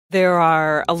There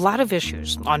are a lot of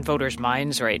issues on voters'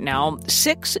 minds right now.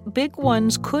 6 big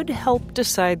ones could help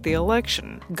decide the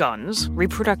election: guns,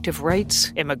 reproductive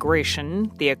rights,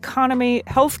 immigration, the economy,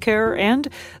 healthcare, and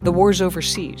the wars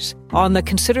overseas. On the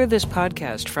Consider This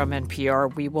podcast from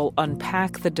NPR, we will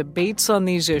unpack the debates on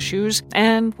these issues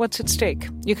and what's at stake.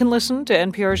 You can listen to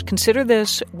NPR's Consider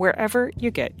This wherever you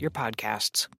get your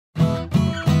podcasts.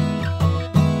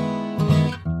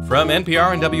 From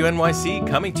NPR and WNYC,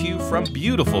 coming to you from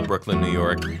beautiful Brooklyn, New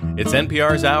York, it's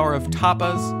NPR's hour of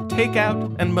tapas,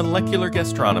 takeout, and molecular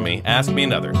gastronomy. Ask Me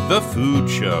Another, the food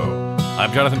show.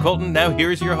 I'm Jonathan Colton. Now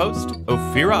here's your host,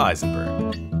 Ophira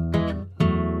Eisenberg.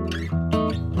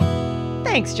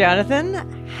 Thanks, Jonathan.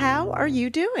 How are you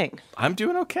doing? I'm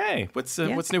doing okay. What's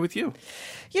new with you?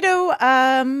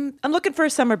 I'm looking for a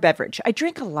summer beverage. I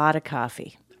drink a lot of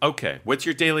coffee. Okay. What's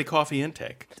your daily coffee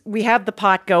intake? We have the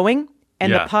pot going.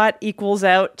 And the pot equals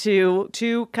out to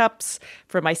 2 cups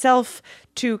for myself,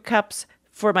 2 cups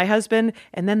for my husband,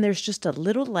 and then there's just a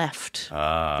little left.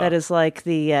 That is like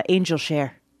the angel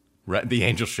share. Right, the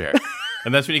angel share.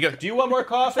 And that's when you go, do you want more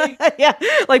coffee? Yeah,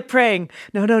 like praying.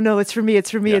 No, it's for me, it's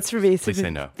for me, it's for me. Please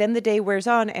say no. Then the day wears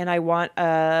on and I want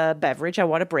a beverage. I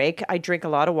want a break. I drink a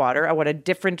lot of water. I want a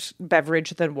different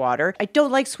beverage than water. I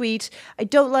don't like sweet. I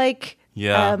don't like...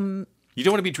 You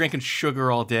don't want to be drinking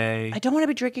sugar all day. I don't want to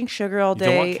be drinking sugar all day.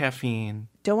 You don't want caffeine.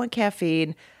 Don't want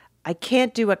caffeine. I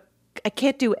can't do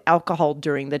alcohol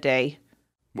during the day.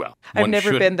 Well, I've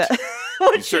never been that.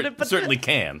 You certainly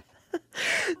can.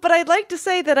 But I'd like to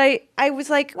say that I was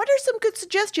like, what are some good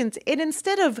suggestions? And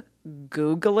instead of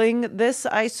Googling this,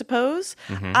 I suppose,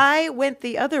 I went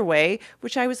the other way,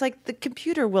 which I was like, the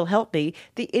computer will help me.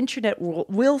 The internet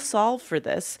will solve for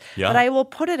this. Yeah. But I will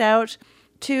put it out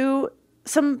to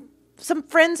some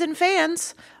friends and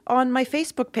fans on my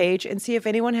Facebook page and see if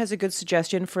anyone has a good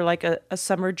suggestion for like a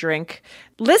summer drink.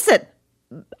 Listen,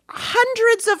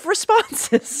 hundreds of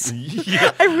responses.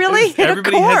 Yeah. I really hit a core.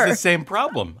 Everybody has the same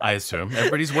problem, I assume.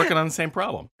 Everybody's working on the same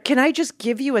problem. Can I just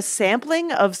give you a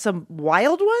sampling of some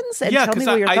wild ones and tell me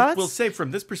what your thoughts? I will say from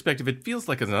this perspective, it feels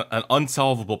like an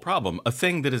unsolvable problem. A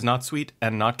thing that is not sweet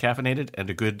and not caffeinated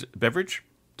and a good beverage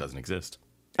doesn't exist.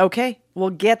 Okay, well,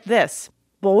 get this.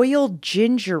 Boil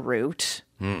ginger root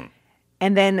and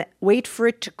then wait for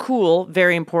it to cool,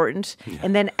 very important,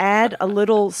 and then add a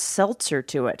little seltzer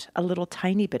to it, a little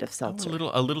tiny bit of seltzer.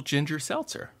 A little ginger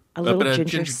seltzer. A little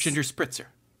ginger spritzer.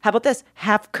 How about this?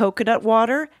 Half coconut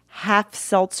water, half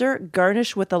seltzer,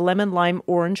 garnish with a lemon, lime,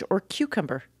 orange, or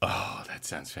cucumber. Oh, that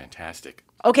sounds fantastic.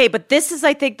 Okay, but this is,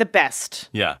 I think, the best.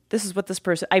 Yeah. This is what this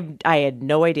person, I had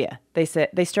no idea. They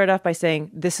start off by saying,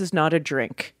 this is not a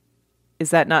drink. Is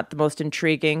that not the most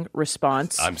intriguing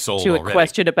response to a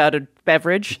question about a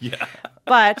beverage? Yeah.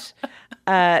 But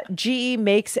GE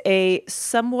makes a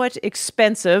somewhat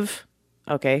expensive,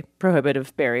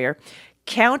 prohibitive barrier,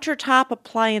 countertop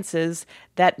appliances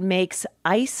that makes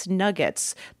ice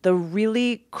nuggets, the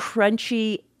really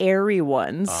crunchy, airy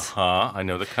ones. I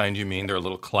know the kind you mean. They're a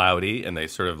little cloudy and they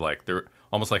sort of like, they're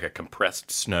almost like a compressed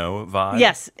snow vibe.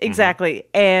 Yes, exactly.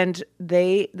 And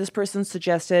this person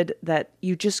suggested that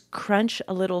you just crunch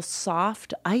a little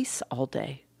soft ice all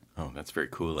day. Oh, that's very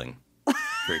cooling.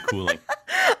 Very cooling.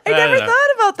 I never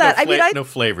thought about that. No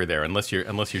flavor there, unless you're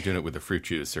doing it with a fruit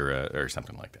juice or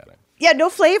something like that. Yeah, no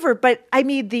flavor, but I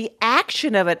mean the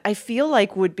action of it, I feel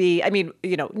like would be,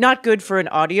 not good for an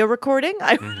audio recording.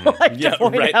 I would like to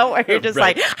point out where you're just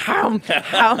like, hum.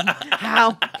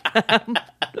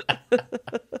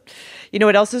 You know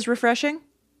what else is refreshing?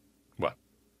 What?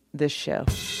 This show.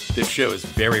 This show is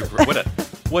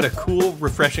what a cool,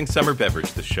 refreshing summer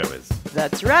beverage this show is.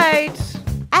 That's right.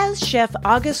 As Chef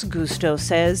August Gusto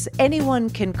says, anyone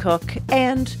can cook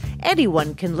and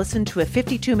anyone can listen to a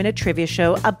 52-minute trivia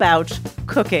show about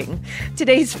cooking.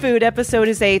 Today's food episode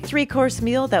is a 3-course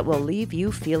meal that will leave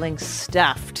you feeling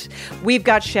stuffed. We've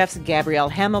got chefs Gabrielle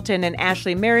Hamilton and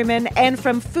Ashley Merriman, and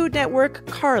from Food Network,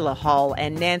 Carla Hall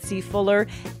and Nancy Fuller,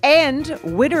 and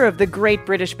winner of the Great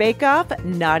British Bake Off,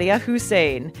 Nadia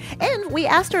Hussein. And we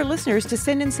asked our listeners to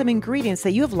send in some ingredients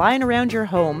that you have lying around your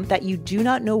home that you do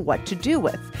not know what to do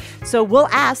with. So we'll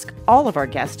ask all of our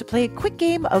guests to play a quick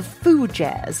game of food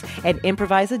jazz and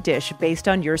improvise a dish based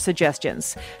on your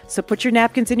suggestions. So put your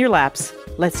napkins in your laps.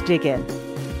 Let's dig in.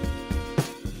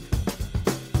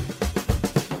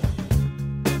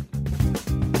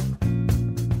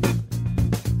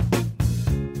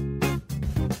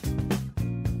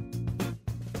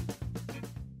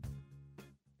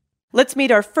 Let's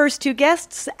meet our first 2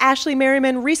 guests. Ashley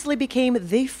Merriman recently became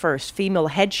the first female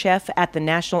head chef at the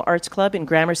National Arts Club in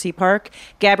Gramercy Park.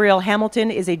 Gabrielle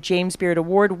Hamilton is a James Beard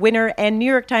Award winner and New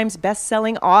York Times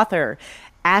best-selling author.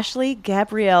 Ashley,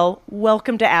 Gabrielle,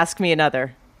 welcome to Ask Me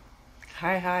Another.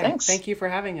 Hi. Thanks. Thank you for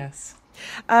having us.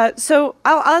 So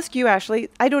I'll ask you, Ashley.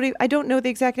 I don't know the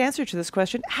exact answer to this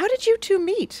question. How did you two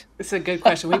meet? It's a good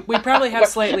question. We probably have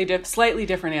slightly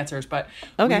different answers, but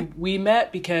okay. we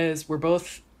met because we're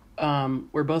both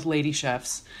lady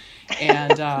chefs,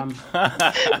 and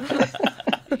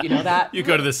you know that You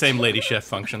go to the same lady chef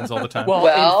functions all the time. Well,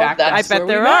 in fact, I bet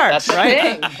there are. That's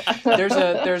right? the thing.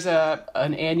 there's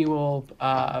an annual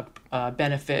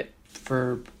benefit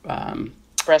for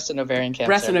Breast and ovarian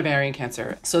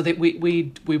cancer. So that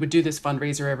we would do this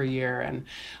fundraiser every year, and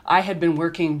I had been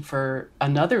working for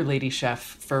another lady chef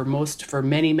for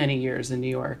many years in New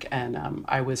York, and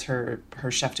I was her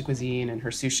chef de cuisine and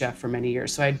her sous chef for many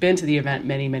years. So I'd been to the event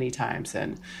many times,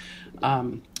 and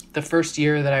the first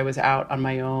year that I was out on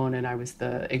my own and I was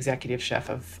the executive chef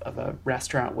of a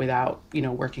restaurant without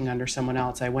working under someone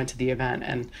else, I went to the event,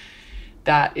 and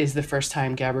that is the first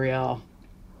time Gabrielle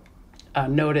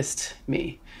noticed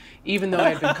me, even though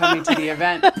I'd been coming to the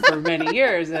event for many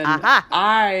years. And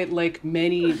I, like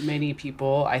many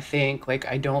people, I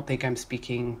don't think I'm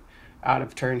speaking out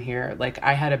of turn here. Like,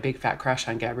 I had a big fat crush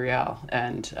on Gabrielle.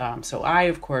 And so I,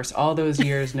 of course, all those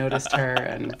years noticed her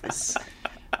and was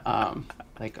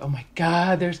like, oh my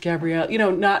God, there's Gabrielle.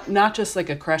 Not just like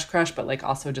a crush, but like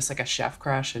also just like a chef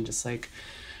crush, and just like,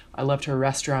 I loved her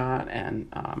restaurant. And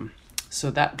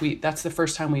so that's the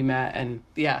first time we met. And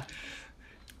yeah.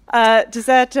 Does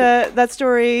that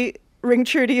story ring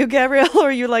true to you, Gabrielle, or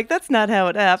are you like, that's not how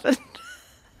it happened?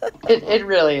 It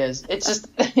really is. It's just,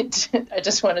 I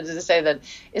just wanted to say that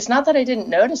it's not that I didn't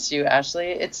notice you, Ashley.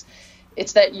 It's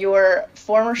that your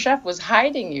former chef was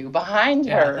hiding you behind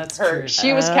her. That's true.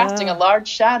 She was casting a large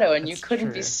shadow, and you couldn't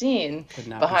true. be seen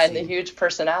Not behind be the seen. huge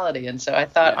personality. And so I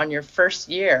thought on your first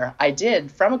year, I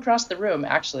did, from across the room,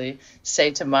 actually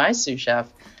say to my sous chef,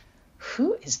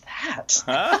 who is that?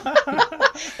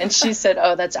 And she said,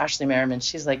 oh, that's Ashley Merriman.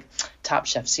 She's like Top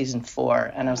Chef season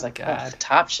 4. And I was like, God.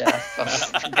 Top Chef. Oh,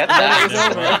 forget Then that. it was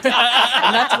over.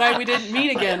 And that's why we didn't meet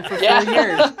again for 4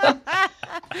 years.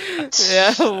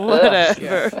 Yeah,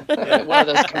 whatever. One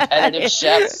of those competitive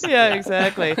chefs. Yeah,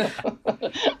 exactly.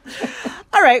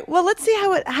 All right, well, let's see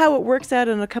how it works out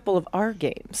in a couple of our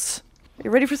games.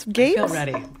 You ready for some games?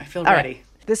 I feel All ready. right.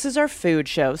 This is our food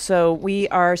show, so we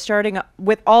are starting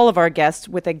with all of our guests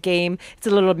with a game. It's a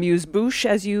little amuse-bouche,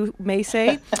 as you may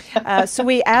say. So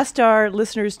we asked our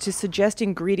listeners to suggest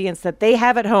ingredients that they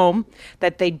have at home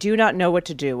that they do not know what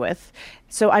to do with.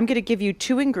 So I'm going to give you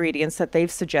 2 ingredients that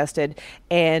they've suggested,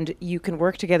 and you can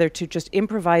work together to just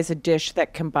improvise a dish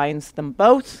that combines them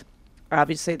both.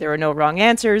 Obviously, there are no wrong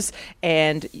answers,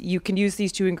 and you can use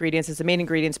these 2 ingredients as the main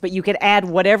ingredients, but you can add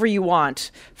whatever you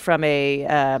want from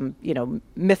a,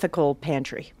 mythical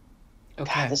pantry.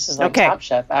 Okay. God, this is like Okay. Top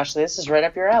Chef, Ashley. This is right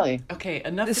up your alley. Okay,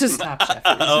 enough This this is- Top Chef.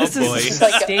 Oh, This boy. is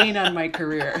like a stain on my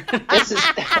career. This is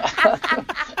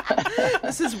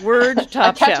This is Word a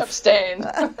Top ketchup Chef. stain.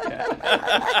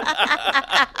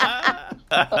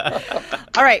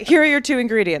 All right, here are your 2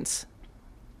 ingredients.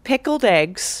 Pickled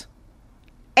eggs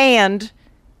and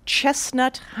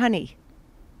chestnut honey.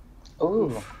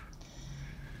 Ooh.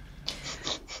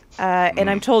 And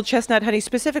I'm told chestnut honey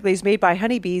specifically is made by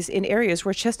honeybees in areas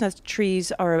where chestnut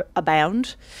trees are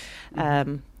abound.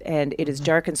 And it is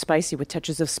dark and spicy with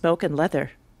touches of smoke and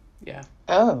leather. Yeah.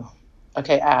 Oh.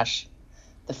 Okay, Ash.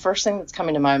 The first thing that's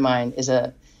coming to my mind is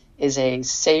a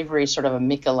savory sort of a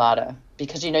michelada,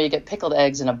 because you get pickled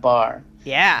eggs in a bar.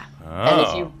 Yeah. And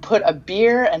if you put a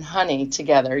beer and honey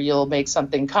together, you'll make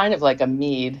something kind of like a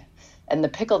mead. And the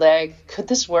pickled egg, could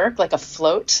this work like a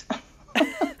float?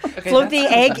 Okay, Float that the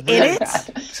sounds egg in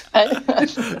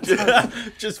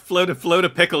it? Just float a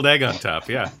pickled egg on top.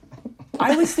 Yeah.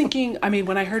 I was thinking,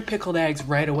 when I heard pickled eggs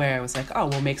right away, I was like, oh,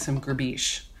 we'll make some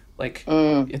grabiche. Like,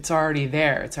 it's already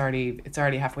there. It's already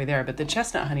halfway there. But the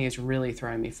chestnut honey is really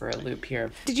throwing me for a loop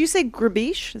here. Did you say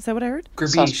grabiche? Is that what I heard?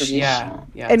 Grabiche, Sauce grabiche.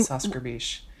 yeah, And sauce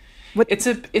grabiche. what- It's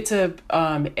a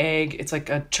egg. It's like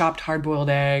a chopped hard-boiled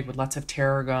egg with lots of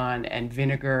tarragon and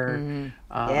vinegar.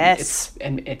 Yes.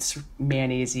 It's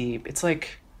mayonnaise-y. It's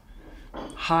like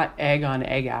hot egg on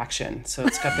egg action. So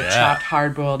it's got the chopped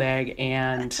hard-boiled egg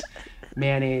and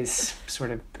mayonnaise sort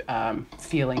of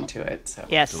feeling to it. So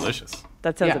Yes. Delicious.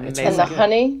 That sounds Yeah, it's amazing. And the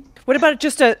honey, What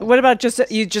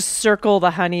about you just circle the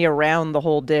honey around the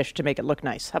whole dish to make it look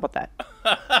nice? How about that?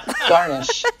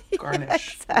 garnish.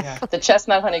 garnish. Yeah. The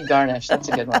chestnut honey garnish. That's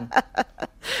a good one.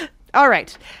 All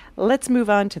right. Let's move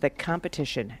on to the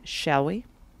competition, shall we?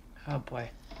 Oh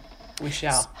boy, we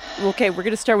shall. Okay, we're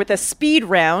going to start with a speed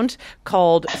round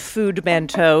called Food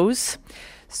Mentos.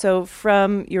 So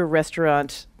from your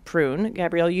restaurant, prune.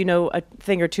 Gabrielle, you know a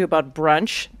thing or two about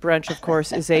brunch. Brunch, of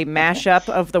course, is a mashup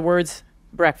of the words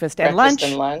breakfast and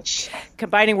lunch.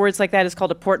 Combining words like that is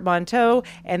called a portmanteau,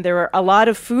 and there are a lot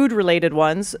of food-related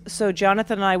ones. So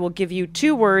Jonathan and I will give you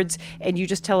 2 words, and you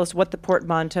just tell us what the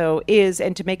portmanteau is.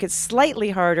 And to make it slightly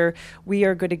harder, we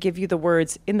are going to give you the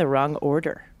words in the wrong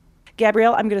order.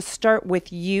 Gabrielle, I'm going to start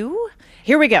with you.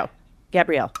 Here we go.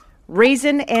 Gabrielle,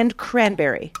 raisin and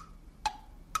cranberry.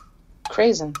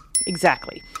 Craisin.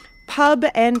 Exactly. Pub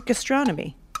and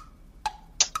gastronomy.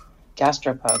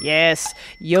 Gastropub. Yes.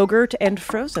 Yogurt and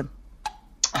frozen.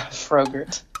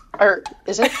 Frogurt. Or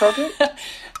is it Frogurt?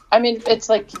 I mean, it's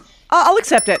like... I'll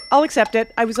accept it.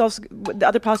 I was also... The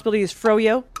other possibility is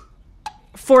froyo.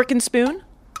 Fork and spoon.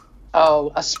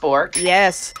 Oh, a spork.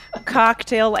 Yes.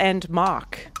 Cocktail and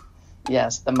mock.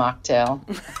 Yes, the mocktail.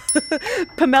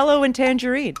 Pomelo and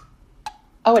tangerine.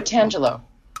 Oh, a tangelo.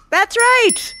 That's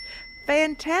right.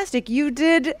 Fantastic. You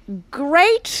did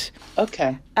great.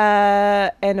 Okay.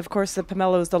 And of course, the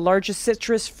pomelo is the largest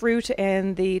citrus fruit,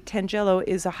 and the tangelo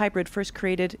is a hybrid first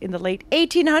created in the late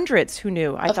 1800s. Who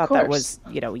knew? I thought that was,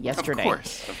 yesterday. Of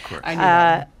course. I knew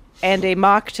that. And a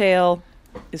mocktail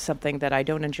is something that I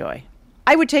don't enjoy.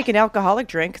 I would take an alcoholic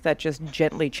drink that just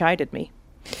gently chided me.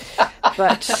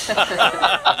 But...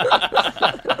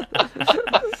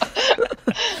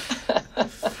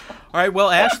 All right, well,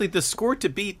 Ashley, the score to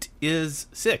beat is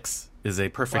 6, is a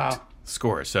perfect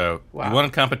score. So you want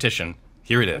a competition.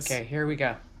 Here it is. Okay, here we go.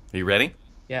 Are you ready?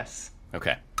 Yes.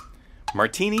 Okay.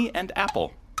 Martini and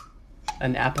apple.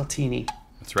 An appletini.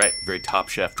 That's right. Very top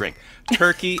chef drink.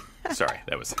 Turkey. Sorry,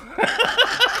 that was...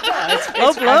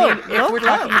 If we're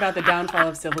talking about the downfall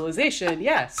of civilization,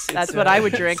 yes. That's what I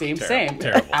would drink. Same.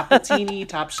 Terrible. Appletini,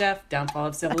 Top Chef, downfall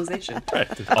of civilization.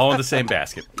 Right. All in the same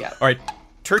basket. Yeah. All right.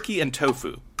 Turkey and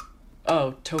tofu.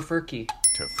 Oh, tofurkey.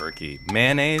 Tofurkey.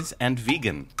 Mayonnaise and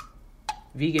vegan.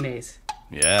 Veganese.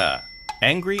 Yeah.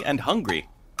 Angry and hungry.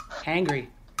 Hangry.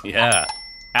 Yeah.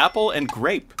 Apple and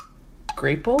grape.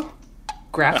 Grapple?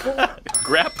 Grapple?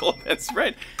 Grapple, that's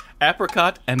right.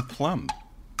 Apricot and plum.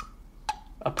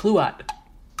 A pluot.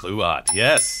 Pluot,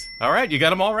 yes. All right, you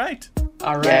got them all right.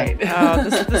 All right.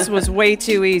 This was way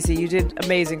too easy. You did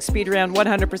amazing. Speed round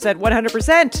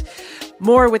 100%.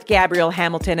 More with Gabrielle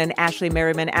Hamilton and Ashley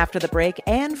Merriman after the break.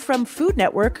 And from Food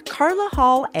Network, Carla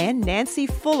Hall and Nancy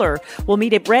Fuller will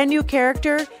meet a brand new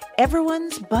character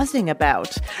everyone's buzzing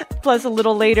about. Plus, a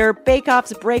little later, Bake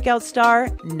Off's breakout star,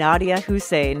 Nadia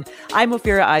Hussein. I'm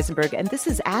Ophira Eisenberg, and this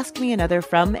is Ask Me Another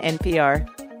from NPR.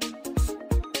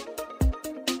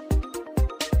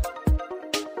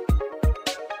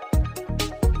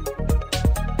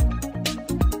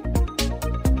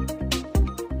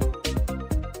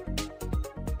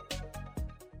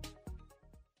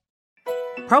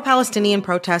 Pro-Palestinian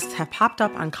protests have popped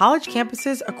up on college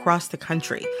campuses across the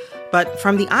country. But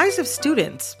from the eyes of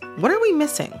students, what are we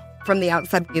missing? From the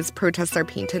outside, these protests are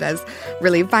painted as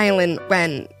really violent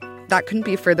when that couldn't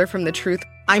be further from the truth.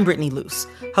 I'm Brittany Luce,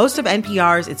 host of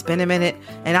NPR's It's Been a Minute,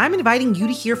 and I'm inviting you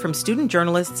to hear from student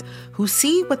journalists who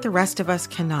see what the rest of us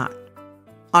cannot.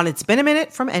 On It's Been a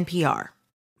Minute from NPR.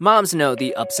 Moms know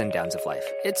the ups and downs of life.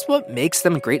 It's what makes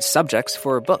them great subjects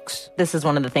for books. This is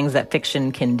one of the things that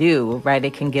fiction can do, right?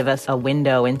 It can give us a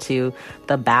window into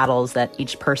the battles that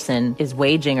each person is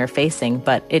waging or facing,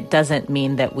 but it doesn't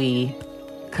mean that we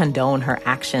condone her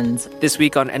actions. This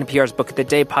week on NPR's Book of the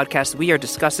Day podcast, we are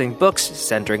discussing books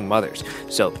centering mothers.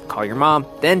 So call your mom,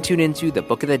 then tune into the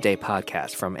Book of the Day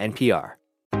podcast from NPR.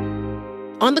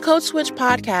 On the Code Switch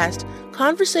podcast,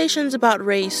 conversations about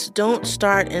race don't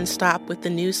start and stop with the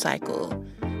news cycle.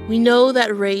 We know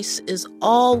that race is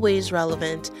always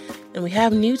relevant, and we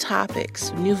have new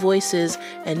topics, new voices,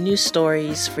 and new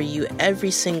stories for you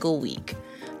every single week.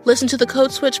 Listen to the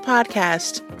Code Switch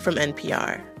podcast from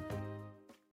NPR.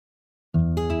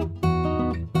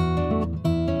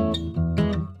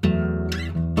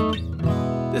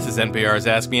 This is NPR's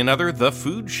Ask Me Another, the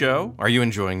food show. Are you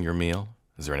enjoying your meal?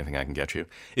 Is there anything I can get you?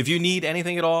 If you need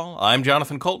anything at all, I'm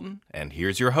Jonathan Colton, and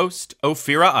here's your host,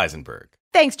 Ophira Eisenberg.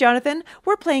 Thanks, Jonathan.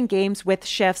 We're playing games with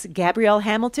chefs Gabrielle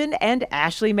Hamilton and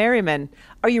Ashley Merriman.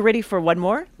 Are you ready for one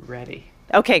more? Ready.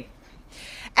 Okay.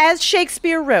 As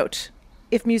Shakespeare wrote,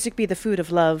 if music be the food of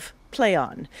love, play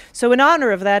on. So in honor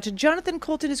of that, Jonathan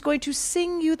Colton is going to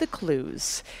sing you the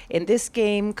clues in this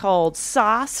game called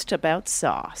Sauced About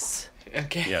Sauce.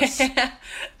 Okay. Yes.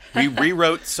 We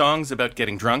rewrote songs about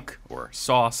getting drunk, or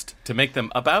sauced, to make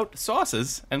them about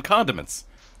sauces and condiments.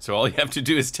 So all you have to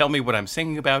do is tell me what I'm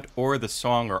singing about, or the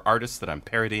song or artist that I'm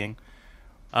parodying.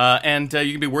 And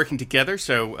you can be working together,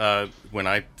 so when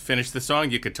I finish the song,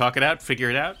 you could talk it out, figure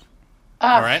it out.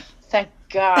 All right? Thank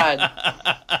God.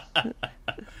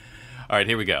 All right,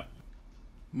 here we go.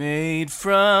 Made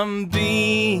from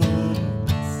beans,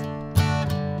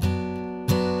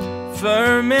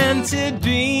 fermented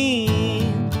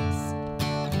beans.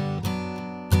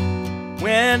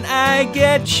 When I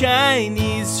get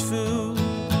Chinese food,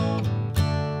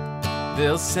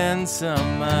 they'll send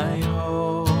some my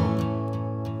home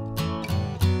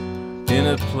in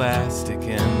a plastic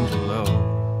envelope.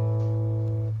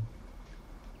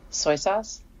 Soy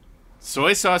sauce?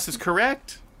 Soy sauce is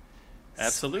correct.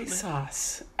 Absolutely. Soy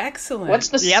sauce. Excellent. What's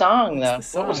the song, though?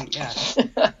 What's the song?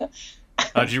 Yeah.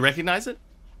 Did you recognize it?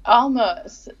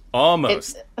 Almost.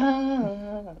 Almost.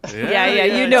 Yeah,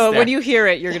 you know it. When you hear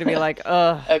it, you're going to be like,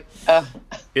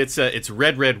 It's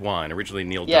Red Red Wine, originally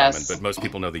Neil Diamond, but most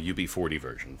people know the UB40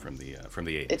 version from the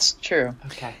 80s. It's true.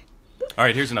 Okay. All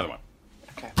right, here's another one.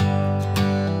 Okay.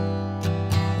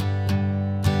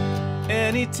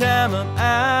 Anytime I'm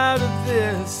out of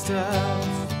this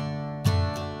stuff,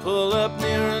 pull up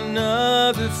near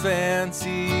another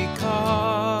fancy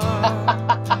car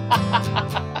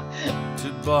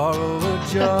to borrow a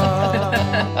jar.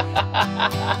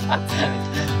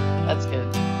 That's good.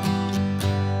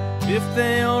 If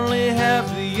they only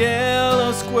have the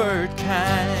yellow squirt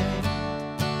kind,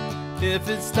 if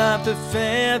it's not the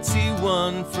fancy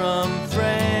one from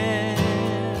France,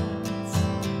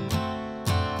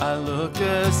 I look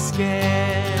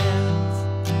askance.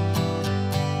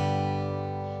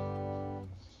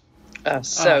 Oh,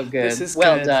 so good. This is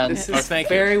well good. done. This is thank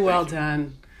you. very well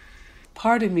done.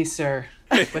 Pardon me, sir,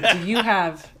 but do you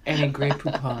have any Grey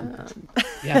Poupon?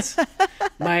 Yes.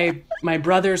 My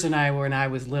brothers and I, when I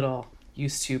was little,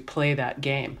 used to play that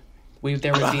game. We would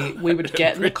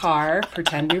get in the car,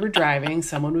 pretend we were driving.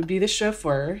 Someone would be the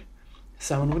chauffeur.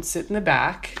 Someone would sit in the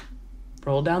back,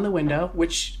 roll down the window,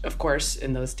 which, of course,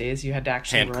 in those days, you had to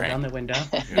actually Hand roll crank. down the window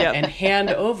Yep. and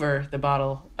hand over the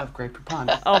bottle of Grey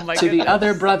Poupon oh my to goodness. the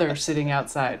other brother sitting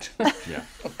outside Yeah.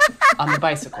 on the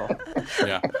bicycle.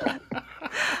 Yeah.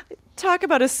 Talk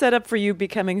about a setup for you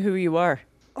becoming who you are.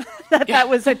 That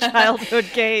was a childhood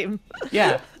game.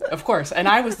 Yeah, of course. And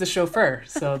I was the chauffeur.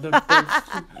 So,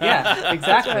 yeah,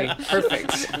 exactly.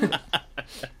 Perfect.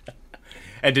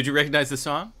 And did you recognize the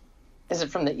song? Is it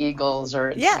from the Eagles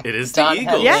or? Yeah. It is Don the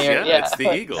Eagles. Henley Yeah, or- yeah. it's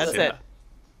the Eagles. That's yeah. it.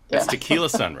 It's Tequila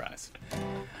Sunrise. All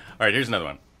right, here's another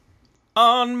one.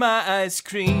 On my ice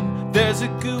cream, there's a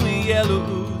gooey yellow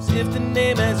ooze. If the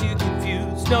name has you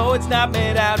confused, no, it's not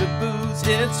made out of booze.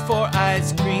 It's for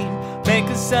ice cream. Make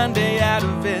a sundae out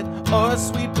of it, or a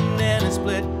sweet banana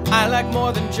split. I like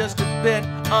more than just a bit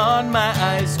on my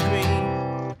ice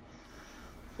cream.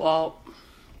 Well,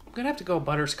 I'm going to have to go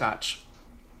butterscotch.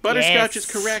 Butterscotch Yes. is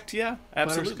correct, yeah,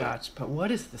 absolutely. Butterscotch. But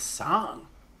what is the song?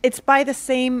 It's by the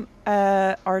same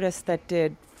artist that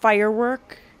did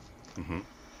Firework. Mm-hmm.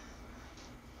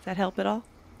 Does that help at all?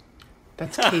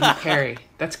 That's Katy Perry.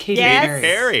 That's Katy Yes. Perry.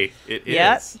 Perry, it is.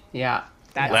 Yep. Yeah.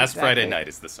 That's Last exactly. Friday night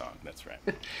is the song, that's right.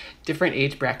 Different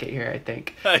age bracket here, I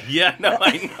think. Yeah, no,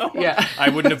 I know. Yeah. I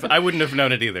wouldn't have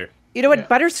known it either. You know what?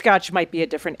 Butterscotch might be a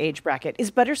different age bracket.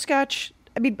 Is butterscotch?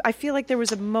 I mean, I feel like there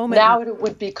was a moment. Now it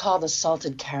would be called a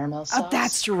salted caramel sauce. Oh,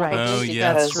 that's right. Oh,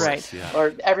 yeah, That's of course, right. yeah.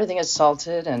 Or everything is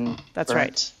salted and That's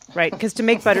burnt. right. Because to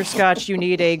make butterscotch, you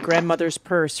need a grandmother's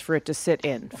purse for it to sit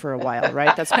in for a while,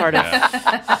 right? That's part of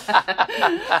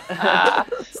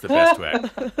It's the best way.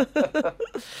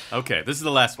 Okay, this is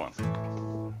the last one.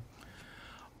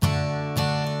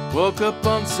 Woke up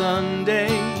on Sunday,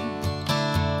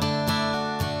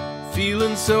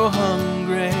 feeling so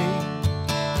hungry.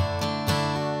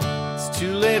 It's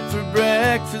too late for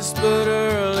breakfast, but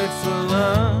early for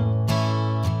lunch.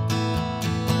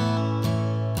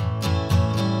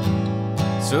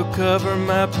 So cover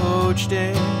my poached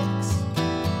eggs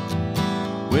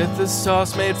with a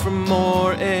sauce made from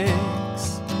more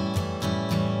eggs.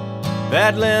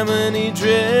 That lemony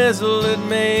drizzle, it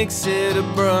makes it a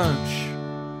brunch.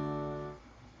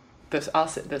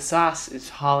 The sauce is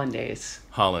hollandaise.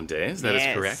 Hollandaise, that is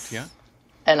Yes. correct, yeah.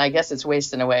 And I guess it's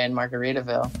wasting away in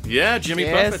Margaritaville. Yeah, Jimmy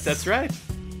Yes. Buffett, that's right.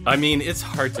 I mean, it's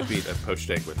hard to beat a poached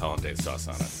egg with hollandaise sauce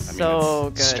on it. I mean, so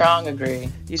good. Strong agree.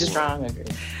 You just- Strong agree.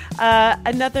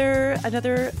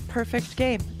 Another perfect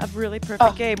game. A really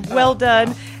perfect game. Well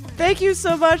done. Thank you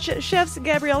so much, chefs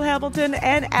Gabrielle Hamilton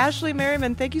and Ashley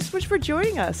Merriman. Thank you so much for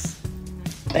joining us.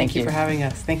 Thank you for having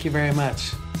us. Thank you very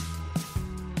much.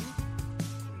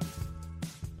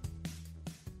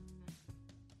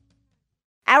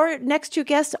 Our next two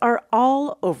guests are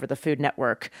all over the Food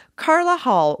Network. Carla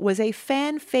Hall was a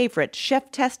fan favorite chef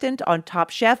testant on Top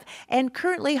Chef and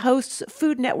currently hosts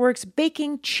Food Network's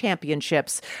Baking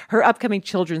Championships. Her upcoming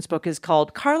children's book is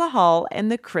called Carla Hall and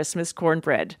the Christmas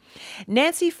Cornbread.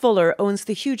 Nancy Fuller owns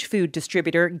the huge food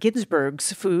distributor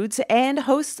Ginsberg's Foods and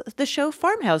hosts the show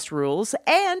Farmhouse Rules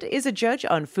and is a judge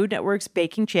on Food Network's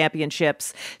Baking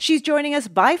Championships. She's joining us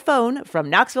by phone from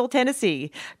Knoxville,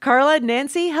 Tennessee. Carla,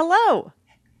 Nancy, hello.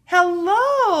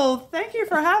 Hello. Thank you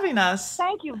for having us.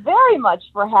 Thank you very much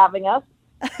for having us.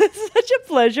 Such a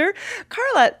pleasure.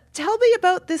 Carla, tell me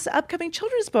about this upcoming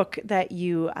children's book that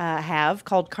you have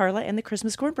called Carla and the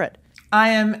Christmas Cornbread. I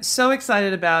am so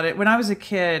excited about it. When I was a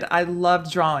kid, I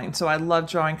loved drawing. So I loved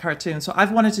drawing cartoons. So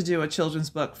I've wanted to do a children's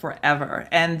book forever.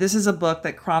 And this is a book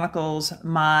that chronicles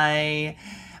my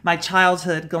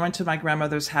childhood going to my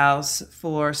grandmother's house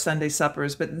for Sunday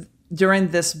suppers. But during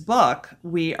this book,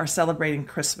 we are celebrating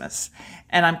Christmas.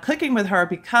 And I'm cooking with her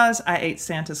because I ate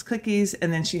Santa's cookies.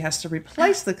 And then she has to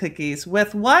replace the cookies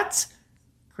with what?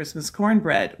 Christmas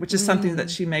cornbread, which is something that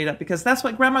she made up because that's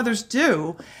what grandmothers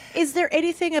do. Is there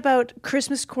anything about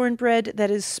Christmas cornbread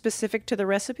that is specific to the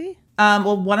recipe?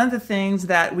 Well, one of the things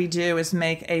that we do is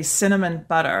make a cinnamon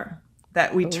butter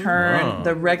that we turn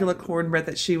the regular cornbread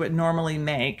that she would normally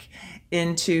make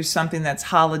into something that's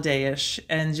holiday-ish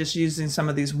and just using some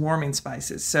of these warming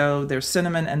spices. So there's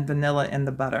cinnamon and vanilla in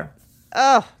the butter.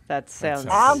 Oh, that sounds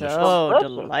so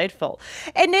delightful.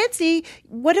 And Nancy,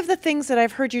 one of the things that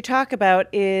I've heard you talk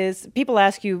about is people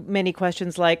ask you many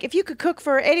questions like, if you could cook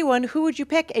for anyone, who would you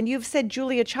pick? And you've said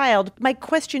Julia Child. My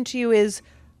question to you is,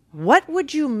 what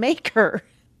would you make her?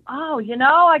 Oh,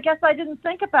 I guess I didn't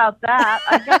think about that.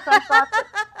 I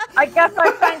guess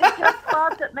I kind of just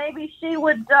thought that maybe she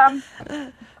would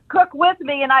cook with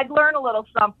me and I'd learn a little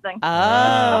something.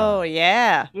 Oh,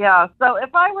 yeah. Yeah. So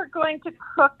if I were going to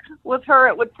cook with her,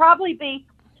 it would probably be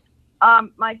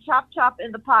my chop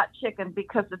in the pot chicken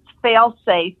because it's fail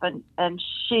safe and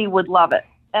she would love it.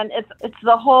 And it's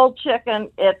the whole chicken.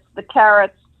 It's the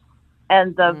carrots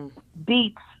and the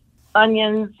beets,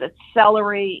 onions, it's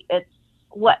celery, it's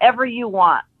whatever you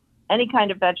want, any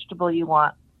kind of vegetable you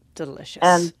want. Delicious.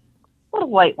 And a little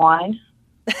white wine.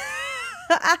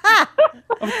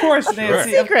 Of course,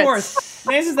 Nancy. Of course.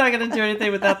 Nancy's not going to do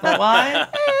anything without the wine. Or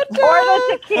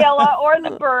the tequila or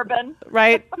the bourbon.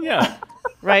 Right. Yeah.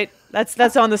 Right.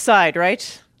 That's on the side,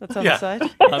 right? That's on the side?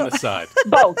 On the side.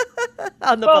 Both.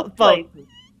 On the both. places.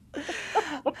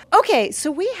 Okay,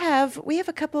 so we have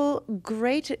a couple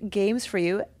great games for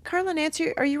you. Carla,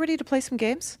 Nancy, are you ready to play some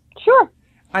games? Sure.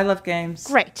 I love games.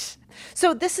 Great.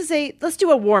 So let's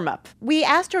do a warm-up. We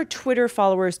asked our Twitter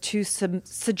followers to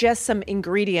suggest some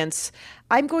ingredients.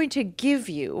 I'm going to give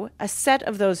you a set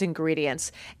of those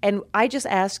ingredients, and I just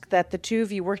ask that the two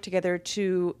of you work together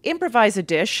to improvise a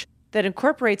dish that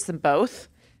incorporates them both.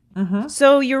 Mm-hmm.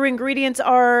 So your ingredients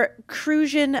are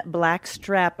Crucian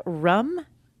Blackstrap rum.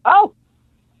 Oh.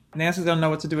 Nancy's going to know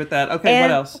what to do with that. Okay,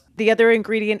 and what else? The other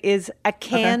ingredient is a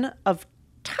can of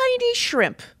tiny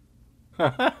shrimp.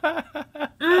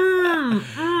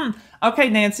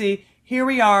 Okay, Nancy, here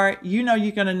we are. You know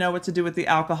you're going to know what to do with the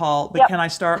alcohol, but can I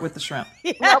start with the shrimp?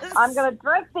 Yes. Nope, I'm going to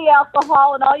drink the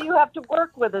alcohol, and all you have to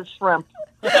work with is shrimp.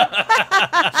 I'll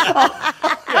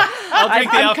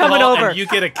drink the alcohol, coming over. And you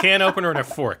get a can opener and a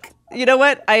fork. You know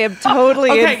what? I am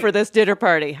totally in for this dinner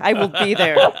party. I will be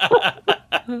there.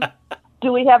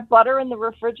 Do we have butter in the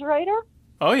refrigerator?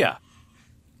 Oh, yeah.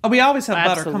 Oh, we always have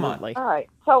Absolutely. butter. Come on. All right.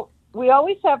 So we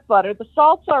always have butter. The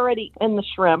salt's already in the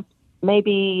shrimp.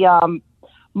 Maybe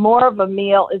more of a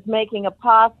meal is making a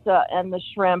pasta and the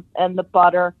shrimp and the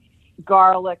butter,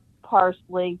 garlic,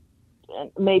 parsley, and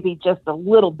maybe just a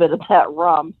little bit of that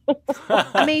rum.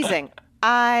 Amazing.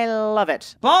 I love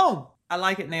it. Boom. I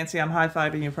like it, Nancy. I'm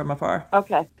high-fiving you from afar.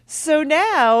 Okay. So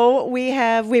now we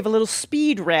have a little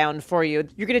speed round for you.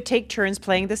 You're going to take turns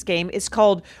playing this game. It's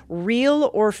called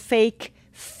Real or Fake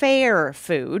Fair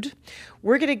Food.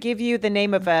 We're going to give you the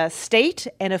name of a state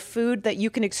and a food that you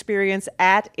can experience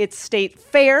at its state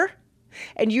fair.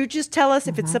 And you just tell us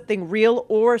if it's something real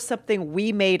or something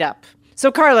we made up.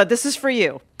 So, Carla, this is for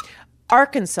you.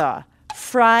 Arkansas,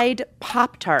 fried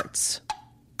Pop-Tarts.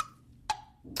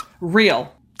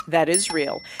 Real. That is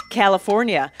real.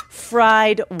 California,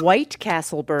 fried White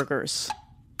Castle burgers.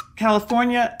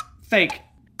 California, fake.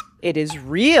 It is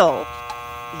real.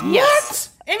 Yes.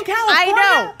 What? In California?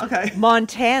 I know. Okay.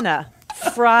 Montana,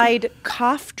 fried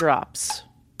cough drops.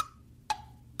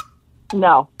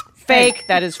 No. Fake.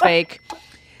 That is fake.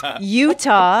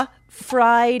 Utah,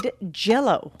 fried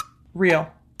Jell-O.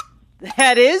 Real.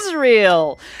 That is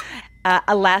real.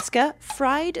 Alaska,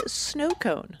 fried snow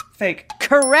cone. Fake.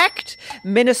 Correct.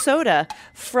 Minnesota,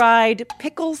 fried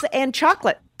pickles and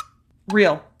chocolate.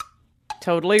 Real.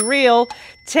 Totally real.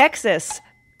 Texas,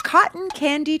 cotton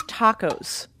candy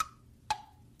tacos.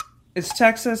 It's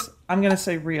Texas. I'm going to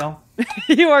say real.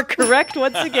 You are correct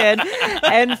once again.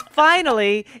 And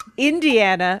finally,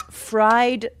 Indiana,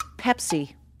 fried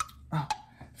Pepsi. Oh,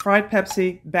 fried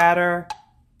Pepsi, batter.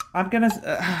 I'm going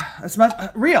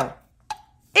to... real.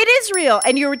 It is real,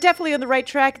 and you're definitely on the right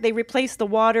track. They replaced the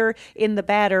water in the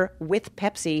batter with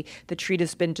Pepsi. The treat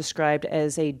has been described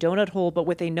as a donut hole, but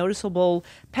with a noticeable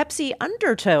Pepsi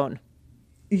undertone.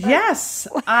 Yes,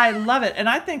 I love it, and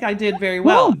I think I did very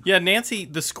well. Yeah, Nancy,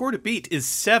 the score to beat is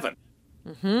 7.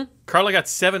 Mm-hmm. Carla got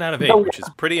 7 out of 8, which is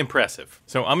pretty impressive.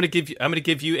 So I'm gonna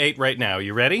give you 8 right now.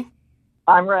 You ready?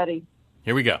 I'm ready.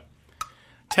 Here we go.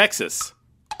 Texas,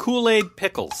 Kool-Aid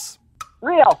pickles.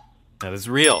 Real. That is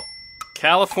real.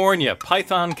 California,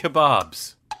 python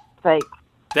kebabs. Fake.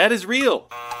 That is real.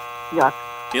 Yeah.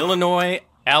 Illinois,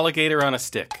 alligator on a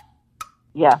stick.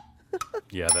 Yeah.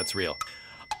 Yeah, that's real.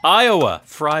 Iowa,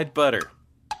 fried butter.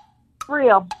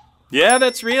 Real. Yeah,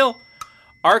 that's real.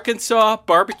 Arkansas,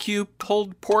 barbecue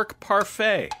pulled pork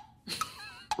parfait.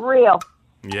 Real.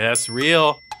 Yes,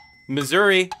 real.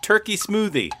 Missouri, turkey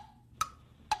smoothie.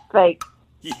 Fake.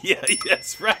 Yeah,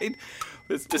 yes, right.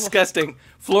 It's disgusting.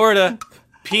 Florida,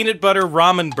 peanut butter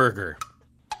ramen burger.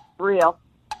 Real.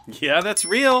 Yeah, that's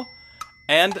real.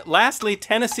 And lastly,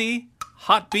 Tennessee,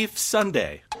 hot beef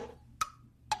sundae.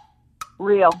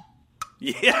 Real.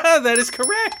 Yeah, that is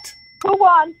correct. Who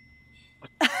won?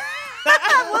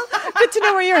 Well, good to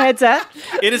know where your head's at.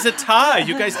 It is a tie.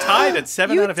 You guys tied at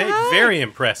 7 out of 8. Very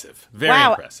impressive. Very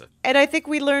impressive. And I think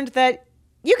we learned that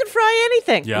you can fry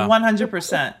anything. Yeah.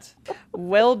 100%.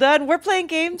 Well done. We're playing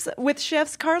games with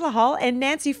chefs Carla Hall and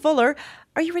Nancy Fuller.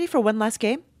 Are you ready for one last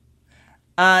game?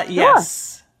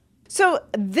 Yes. So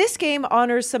this game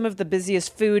honors some of the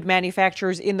busiest food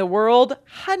manufacturers in the world,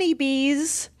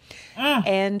 honeybees.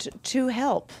 And to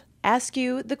help ask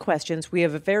you the questions, we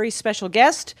have a very special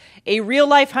guest, a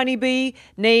real-life honeybee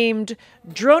named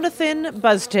Dronathan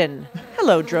Buston.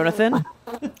 Hello, Dronathan.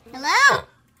 Hello.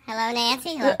 Hello,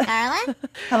 Nancy. Hello, Carla.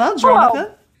 Hello,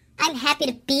 Dronathan. I'm happy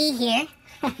to be here.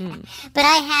 But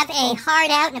I have a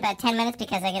hard out in about 10 minutes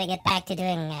because I got to get back to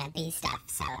doing bee stuff.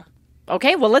 So.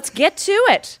 Okay, well, let's get to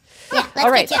it. Yeah, let's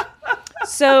All right. get to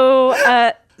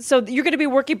it. So you're going to be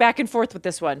working back and forth with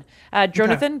this one.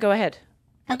 Dronathan, go ahead.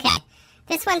 Okay.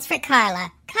 This one's for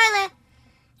Carla. Carla,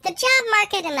 the job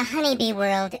market in the honeybee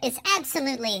world is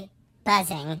absolutely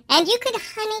buzzing. And you could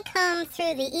honeycomb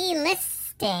through the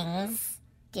e-listings.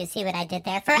 Do you see what I did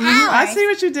there? For hours. I see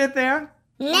what you did there.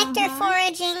 Nectar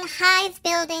foraging, hive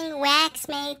building, wax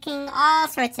making, all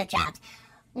sorts of jobs.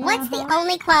 What's the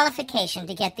only qualification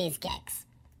to get these gigs?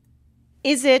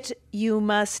 Is it you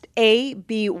must A,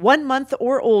 be 1 month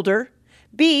or older,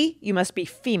 B, you must be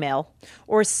female,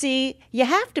 or C, you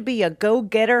have to be a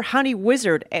go-getter honey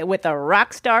wizard with a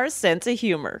rock star sense of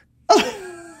humor?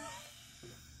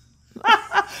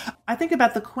 I think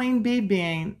about the queen bee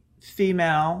being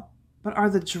female, but are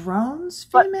the drones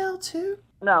female too?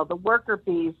 No, the worker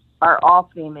bees are all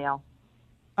female.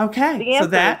 Okay, so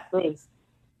that...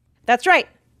 That's right.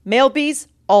 Male bees,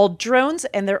 all drones,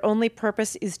 and their only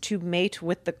purpose is to mate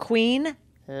with the queen.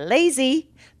 Lazy.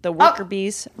 The worker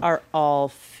bees are all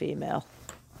female.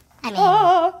 I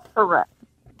mean, correct.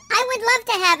 I would love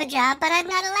to have a job, but I'm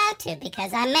not allowed to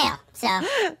because I'm male. So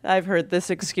I've heard this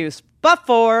excuse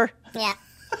before. Yeah.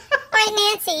 All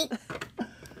right, Nancy.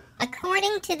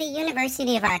 According to the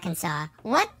University of Arkansas,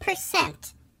 what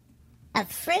 %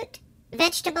 of fruit,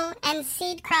 vegetable, and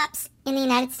seed crops in the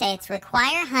United States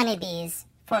require honeybees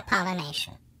for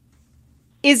pollination?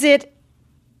 Is it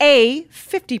A,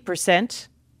 50%,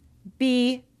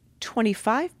 B,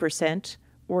 25%,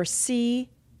 or C,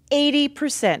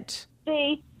 80%?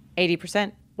 C.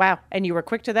 80%. Wow. And you were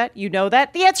quick to that? You know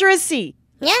that? The answer is C.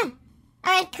 Yeah. All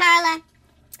right, Carla.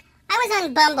 I was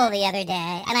on Bumble the other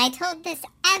day, and I told this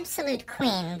absolute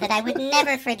queen that I would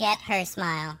never forget her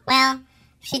smile. Well,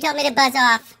 she told me to buzz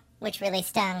off, which really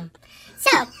stung.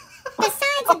 So,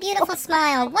 besides a beautiful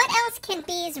smile, what else can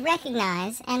bees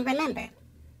recognize and remember?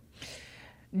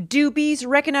 Do bees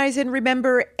recognize and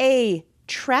remember A,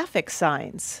 traffic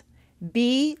signs,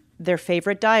 B, their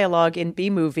favorite dialogue in Bee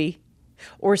Movie,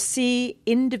 or C,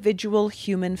 individual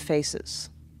human faces?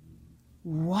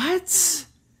 What?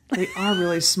 They are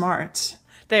really smart.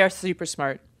 They are super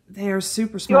smart. They are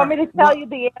super smart. You want me to tell you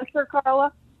the answer,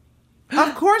 Carla?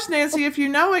 Of course, Nancy. If you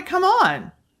know it, come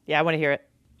on. Yeah, I want to hear it.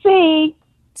 C.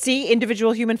 C,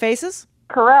 individual human faces?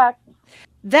 Correct.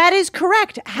 That is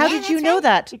correct. How did you know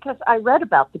that? Because I read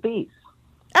about the bees.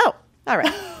 Oh, all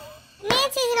right.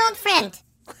 Nancy's an old friend.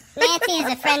 Nancy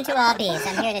is a friend to all bees,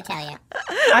 I'm here to tell you.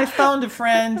 I found a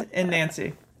friend in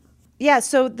Nancy. Yeah,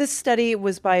 so this study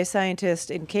was by a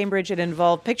scientist in Cambridge. It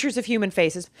involved pictures of human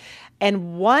faces,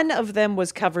 and one of them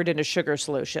was covered in a sugar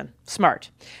solution.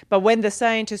 Smart. But when the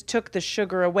scientist took the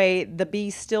sugar away, the bee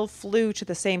still flew to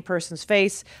the same person's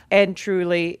face, and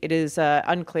truly it is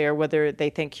unclear whether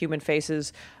they think human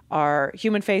faces are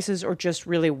human faces or just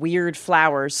really weird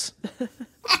flowers.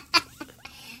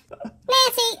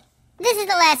 Nancy, this is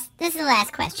the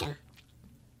last question.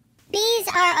 Bees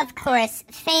are, of course,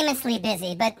 famously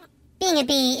busy, but being a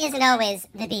bee isn't always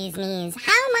the bee's knees.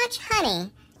 How much honey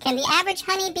can the average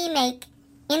honeybee make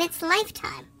in its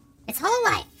lifetime? Its whole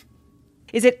life?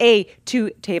 Is it A, 2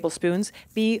 tablespoons,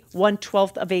 B,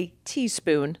 1/12 of a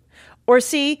teaspoon, or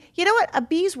C, you know what, a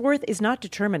bee's worth is not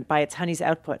determined by its honey's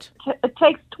output? It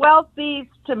takes 12 bees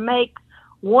to make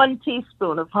 1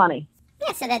 teaspoon of honey.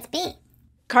 Yeah, so that's B.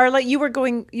 Carla, you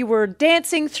were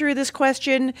dancing through this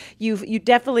question. You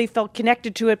definitely felt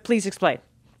connected to it. Please explain.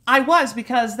 I was,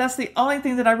 because that's the only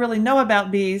thing that I really know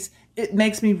about bees. It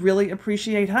makes me really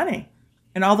appreciate honey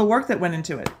and all the work that went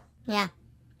into it. Yeah.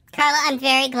 Carla, I'm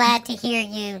very glad to hear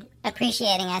you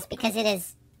appreciating us, because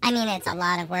it's a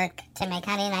lot of work to make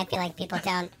honey, and I feel like people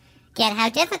don't get how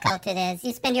difficult it is.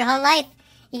 You spend your whole life,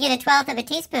 you get 1/12 of a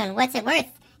teaspoon. What's it worth?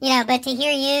 But to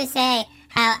hear you say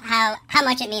how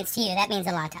much it means to you, that means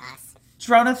a lot to us.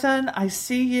 Jonathan, I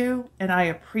see you, and I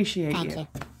appreciate Thank you.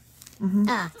 Mm-hmm.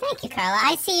 Oh, thank you, Carla.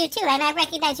 I see you too, and I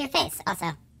recognize your face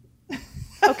also.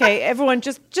 Okay, everyone,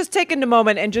 just take a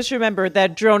moment and just remember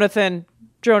that Jonathan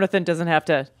doesn't have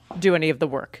to do any of the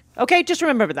work. Okay, just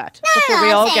remember that before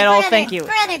we all get all thank you.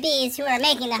 For other bees who are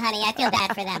making the honey, I feel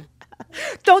bad for them.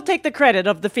 Don't take the credit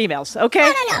of the females,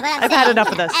 okay? No, but I've had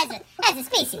enough of this. As a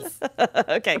species.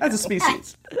 Okay. As a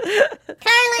species.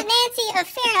 Carla, Nancy,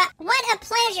 Ophira, what a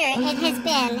pleasure it has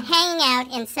been hanging out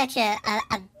in such a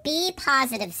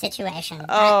bee-positive situation.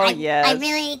 Oh, yes. I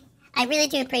really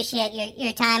do appreciate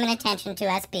your time and attention to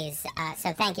us bees.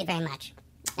 So thank you very much.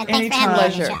 And thanks Anytime. for having me on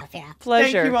the show, Ophira.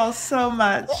 Pleasure. Thank you all so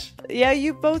much. Yeah,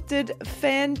 you both did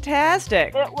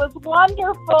fantastic. It was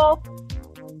wonderful.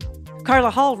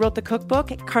 Carla Hall wrote the cookbook,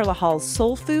 Carla Hall's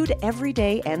Soul Food, Every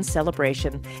Day and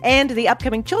Celebration, and the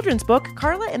upcoming children's book,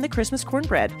 Carla and the Christmas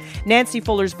Cornbread. Nancy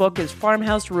Fuller's book is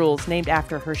Farmhouse Rules, named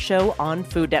after her show on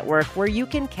Food Network, where you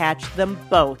can catch them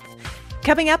both.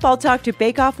 Coming up, I'll talk to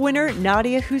Bake Off winner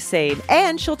Nadia Hussein,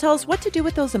 and she'll tell us what to do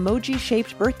with those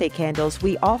emoji-shaped birthday candles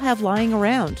we all have lying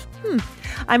around.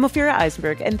 I'm Ophira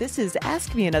Eisenberg, and this is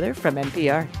Ask Me Another from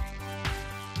NPR.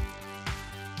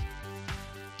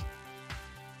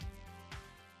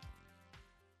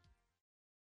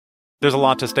 There's a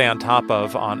lot to stay on top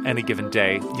of on any given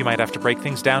day. You might have to break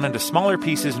things down into smaller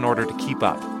pieces in order to keep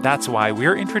up. That's why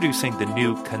we're introducing the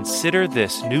new Consider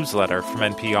This newsletter from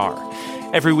NPR.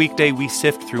 Every weekday, we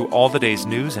sift through all the day's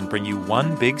news and bring you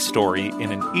one big story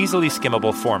in an easily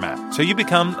skimmable format, so you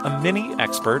become a mini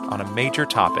expert on a major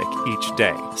topic each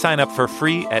day. Sign up for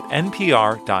free at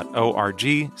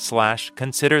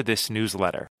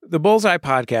npr.org/considerthisnewsletter. The Bullseye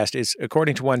podcast is,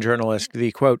 according to one journalist,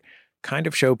 the, quote, kind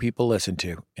of show people listen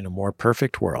to in a more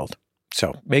perfect world.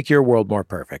 So make your world more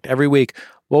perfect. Every week,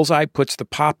 Bullseye puts the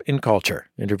pop in culture,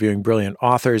 interviewing brilliant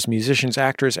authors, musicians,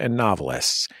 actors, and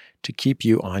novelists to keep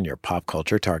you on your pop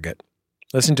culture target.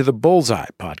 Listen to the Bullseye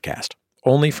podcast,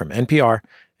 only from NPR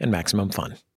and Maximum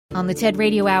Fun. On the TED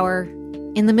Radio Hour,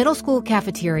 in the middle school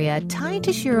cafeteria, Ty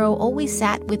Tashiro always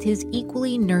sat with his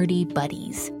equally nerdy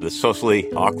buddies. The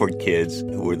socially awkward kids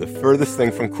who were the furthest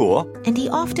thing from cool. And he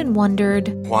often wondered,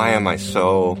 why am I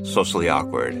so socially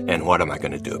awkward, and what am I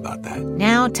going to do about that?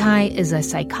 Now Ty is a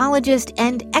psychologist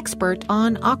and expert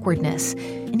on awkwardness,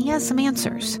 and he has some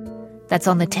answers. That's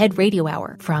on the TED Radio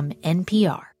Hour from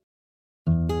NPR.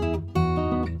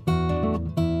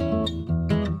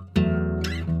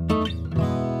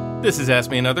 This is Ask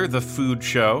Me Another, the food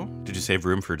show. Did you save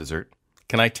room for dessert?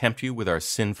 Can I tempt you with our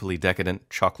sinfully decadent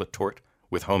chocolate torte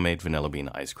with homemade vanilla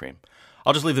bean ice cream?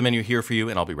 I'll just leave the menu here for you,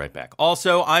 and I'll be right back.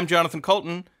 Also, I'm Jonathan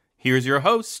Colton. Here's your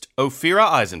host, Ophira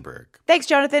Eisenberg. Thanks,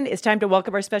 Jonathan. It's time to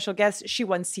welcome our special guest. She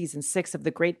won season 6 of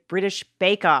the Great British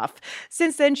Bake Off.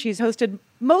 Since then, she's hosted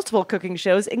multiple cooking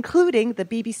shows, including the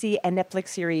BBC and Netflix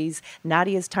series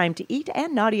Nadia's Time to Eat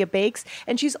and Nadia Bakes.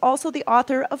 And she's also the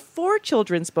author of 4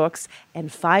 children's books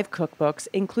and 5 cookbooks,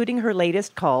 including her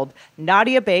latest called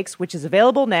Nadia Bakes, which is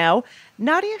available now.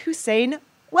 Nadia Hussein,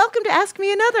 welcome to Ask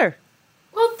Me Another.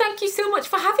 Well, thank you so much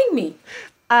for having me.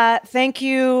 Thank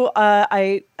you.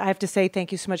 I have to say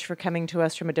thank you so much for coming to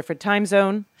us from a different time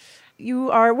zone.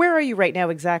 where are you right now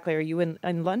exactly? Are you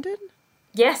in London?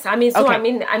 Yes, I'm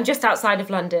just outside of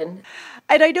London.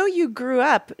 And I know you grew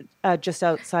up just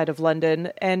outside of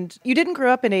London, and you didn't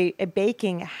grow up in a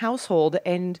baking household,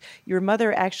 and your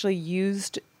mother actually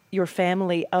used your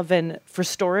family oven for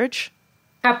storage?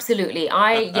 Absolutely.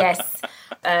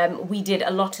 We did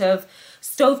a lot of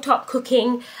stovetop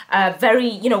cooking.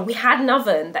 We had an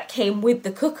oven that came with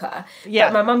the cooker.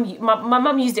 Yeah. But my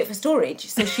mum used it for storage.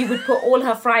 So she would put all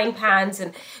her frying pans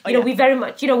and, we very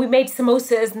much, we made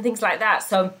samosas and things like that.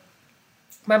 So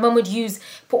my mum would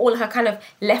put all her kind of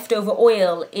leftover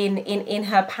oil in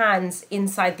her pans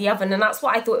inside the oven. And that's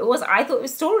what I thought it was. I thought it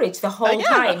was storage the whole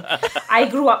time. I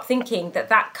grew up thinking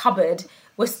that cupboard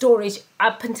was storage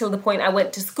up until the point I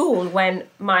went to school, when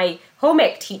my home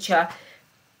ec teacher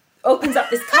opens up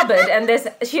this cupboard and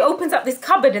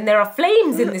there are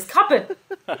flames in this cupboard.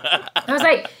 I was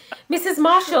like, Mrs.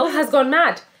 Marshall has gone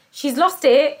mad. She's lost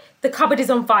it. The cupboard is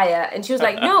on fire. And she was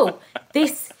like, no,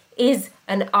 this is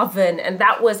an oven. And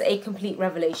that was a complete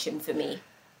revelation for me.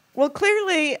 Well,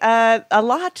 clearly a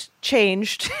lot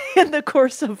changed in the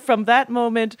course of from that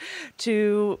moment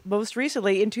to most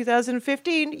recently in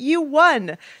 2015. You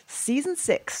won season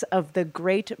 6 of the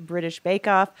Great British Bake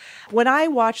Off. When I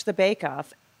watch the Bake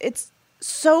Off, it's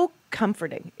so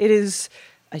comforting. It is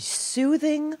a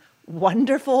soothing,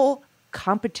 wonderful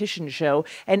competition show,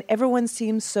 and everyone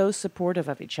seems so supportive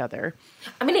of each other.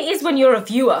 I mean, it is when you're a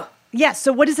viewer. Yes,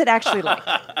 so what is it actually like?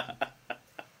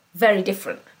 Very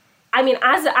different. I mean,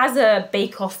 as a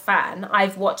Bake Off fan,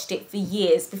 I've watched it for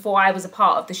years. Before I was a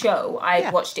part of the show,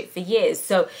 I've watched it for years.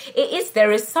 So there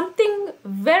is something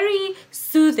very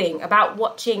soothing about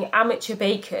watching amateur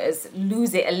bakers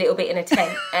lose it a little bit in a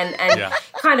tent and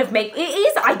kind of make, it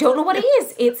is, I don't know what it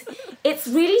is. It's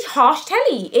really harsh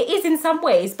telly. It is in some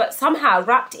ways, but somehow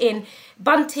wrapped in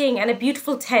bunting and a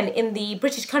beautiful tent in the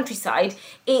British countryside,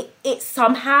 it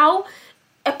somehow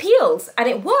appeals and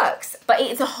it works. But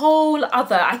it's a whole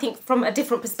other, I think, from a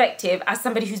different perspective, as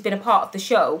somebody who's been a part of the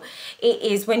show, it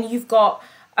is when you've got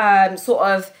sort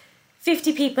of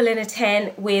 50 people in a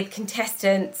tent with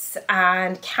contestants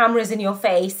and cameras in your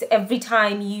face. Every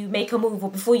time you make a move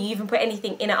or before you even put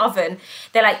anything in an oven,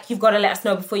 they're like, you've got to let us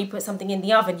know before you put something in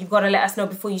the oven. You've got to let us know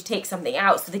before you take something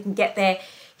out so they can get their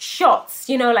shots.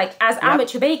 Like as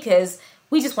amateur bakers,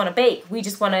 we just want to bake. We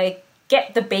just want to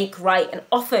get the bake right, and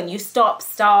often you start,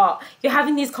 you're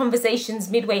having these conversations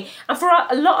midway, and for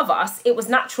a lot of us it was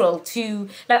natural to,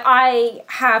 like, I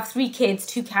have 3 kids,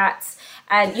 2 cats,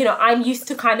 and I'm used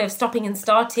to kind of stopping and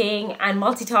starting and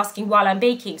multitasking while I'm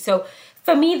baking, so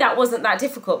for me that wasn't that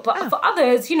difficult. But for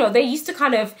others, they're used to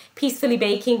kind of peacefully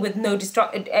baking with no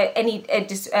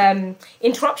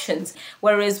interruptions,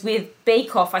 whereas with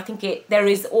Bake Off, I think there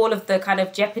is all of the kind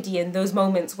of jeopardy in those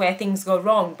moments where things go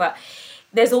wrong. But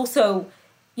there's also,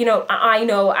 I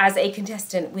know as a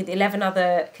contestant with 11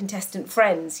 other contestant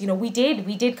friends, we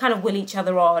did kind of will each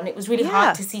other on. It was really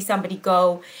hard to see somebody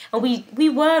go. And we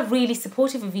were really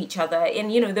supportive of each other.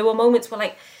 And, there were moments where,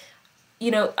 like,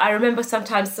 I remember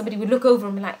sometimes somebody would look over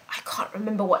and be like, I can't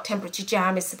remember what temperature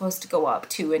jam is supposed to go up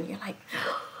to. And you're like,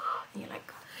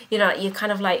 you're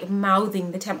kind of like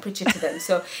mouthing the temperature to them.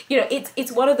 So,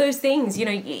 it's one of those things,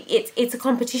 it's a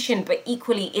competition, but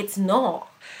equally it's not.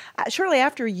 Shortly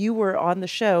after you were on the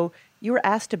show, you were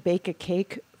asked to bake a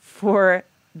cake for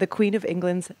the Queen of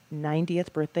England's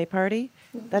 90th birthday party.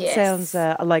 That sounds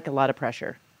like a lot of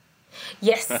pressure.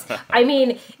 Yes. I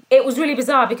mean, it was really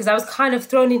bizarre because I was kind of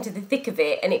thrown into the thick of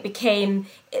it, and it became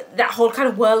that whole kind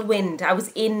of whirlwind. I was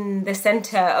in the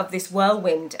center of this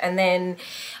whirlwind, and then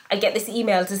I get this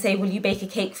email to say, will you bake a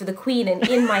cake for the Queen? And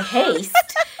in my haste,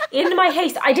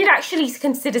 I did actually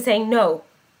consider saying no.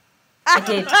 I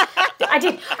did.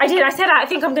 I said, I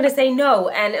think I'm going to say no.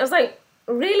 And it was like,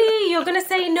 really? You're going to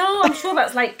say no? I'm sure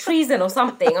that's like treason or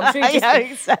something. I'm sure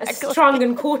you're just strong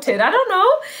and quartered. I don't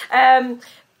know.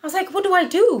 I was like, what do I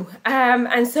do?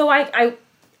 And so I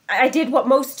did what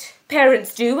most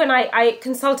parents do, and I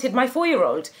consulted my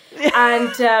 4-year-old.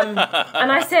 And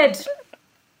I said,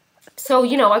 so,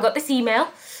 I got this email,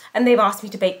 and they've asked me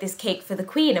to bake this cake for the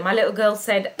Queen. And my little girl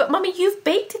said, but Mummy, you've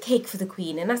baked a cake for the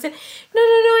Queen. And I said, no,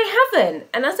 I haven't.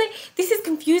 And I was like, this is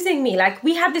confusing me. Like,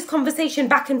 we had this conversation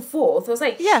back and forth. I was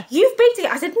like, you've baked it.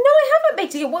 I said, no, I haven't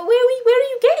baked it. Where are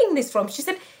you getting this from? She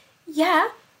said, yeah,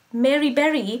 Mary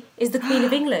Berry is the Queen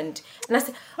of England. And I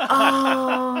said, oh.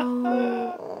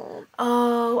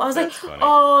 I was like,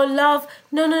 oh, love,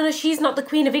 no, she's not the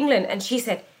Queen of England. And she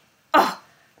said, oh,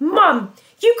 Mum,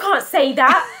 you can't say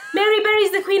that. Mary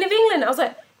Berry's the Queen of England. I was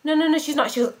like, No, she's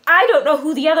not. She goes, I don't know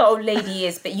who the other old lady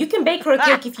is, but you can bake her a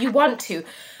cake if you want to.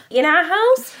 In our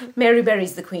house, Mary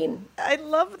Berry's the queen. I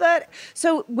love that.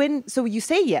 So you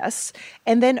say yes,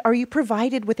 and then are you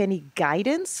provided with any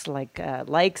guidance, like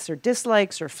likes or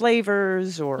dislikes or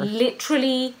flavors or?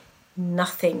 Literally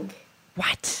nothing.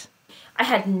 What? I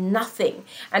had nothing.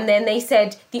 And then they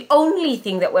said, the only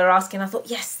thing that we're asking, I thought,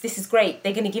 yes, this is great.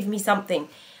 They're going to give me something. And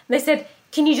they said,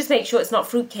 can you just make sure it's not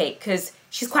fruitcake? Because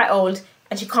she's quite old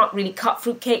and she can't really cut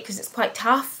fruitcake because it's quite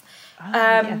tough.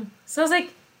 So I was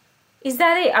like, is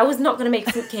that it? I was not going to make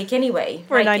fruitcake anyway.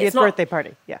 For a 90th birthday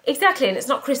party, yeah. Exactly, and it's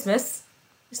not Christmas.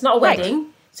 It's not a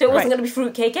wedding. So it wasn't going to be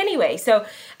fruitcake anyway. So,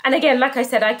 and again, like I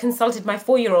said, I consulted my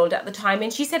 4-year-old at the time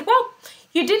and she said, well,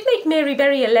 you did make Mary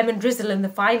Berry a lemon drizzle in the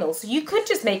final, so you could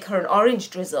just make her an orange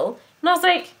drizzle. And I was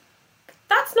like,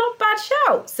 that's not a bad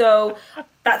shout. So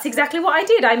that's exactly what I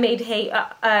did. I made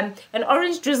an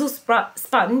orange drizzle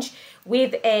sponge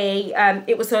with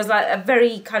it was like a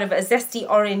very kind of a zesty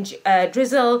orange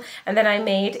drizzle, and then I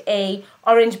made a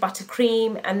orange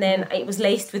buttercream, and then it was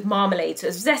laced with marmalade. So it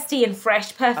was zesty and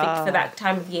fresh, perfect for that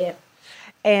time of year.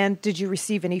 And did you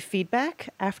receive any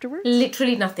feedback afterwards?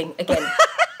 Literally nothing.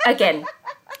 Again.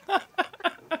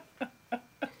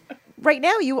 Right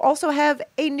now, you also have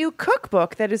a new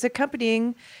cookbook that is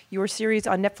accompanying your series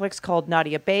on Netflix called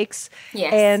Nadia Bakes.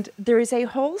 Yes. And there is a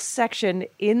whole section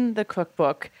in the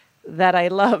cookbook that I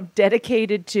love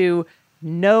dedicated to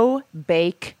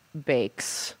no-bake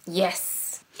bakes.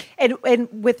 Yes. And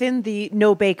within the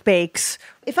no-bake bakes,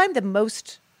 if I'm the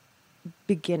most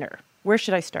beginner, where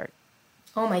should I start?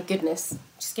 Oh, my goodness.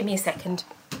 Just give me a second.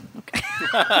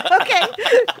 Okay.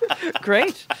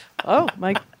 Great. Oh,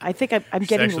 I think I'm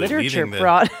getting literature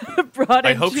brought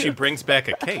I hope she brings back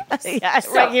a cake. Yeah,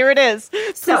 right here it is.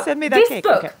 So send me that cake.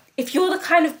 Book, okay. If you're the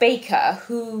kind of baker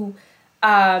who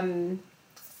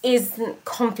isn't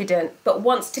confident but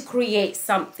wants to create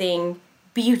something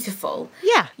beautiful.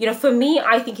 Yeah. You know, for me,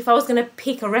 I think if I was going to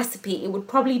pick a recipe, it would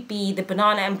probably be the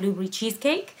banana and blueberry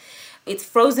cheesecake. It's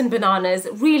frozen bananas,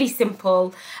 really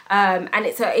simple, and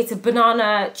it's a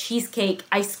banana cheesecake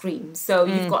ice cream. So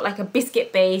you've got like a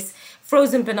biscuit base,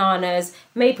 frozen bananas,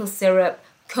 maple syrup,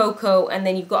 cocoa, and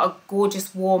then you've got a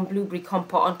gorgeous warm blueberry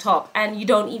compote on top, and you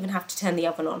don't even have to turn the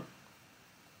oven on.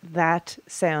 That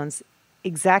sounds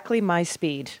exactly my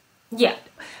speed. Yeah.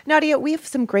 Nadia, we have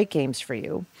some great games for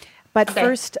you. But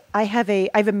first, I have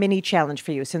a mini challenge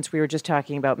for you since we were just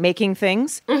talking about making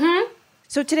things. Mm-hmm.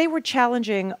 So today we're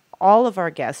challenging all of our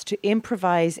guests to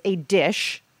improvise a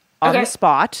dish on the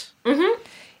spot,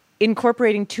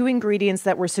 incorporating 2 ingredients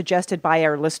that were suggested by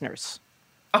our listeners.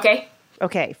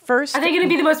 Okay, first... Are they going to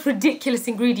be the most ridiculous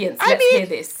ingredients? Let's hear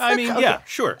this. Yeah,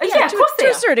 sure. Yeah, of course they are.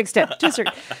 To a certain extent.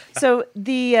 So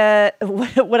the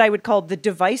what I would call the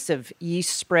divisive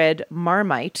yeast spread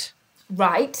Marmite.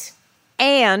 Right.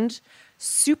 And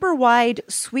super wide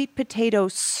sweet potato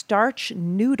starch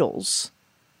noodles.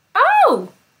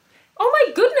 Oh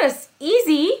my goodness.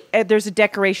 Easy. And there's a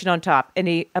decoration on top and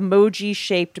a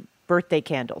emoji-shaped birthday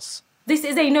candles. This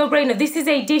is a no-brainer. This is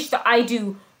a dish that I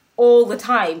do all the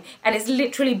time. And it's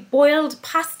literally boiled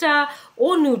pasta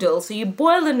or noodles. So you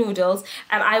boil the noodles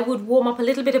and I would warm up a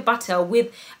little bit of butter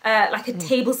with like a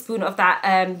tablespoon of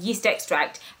that yeast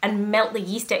extract and melt the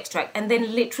yeast extract and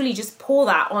then literally just pour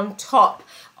that on top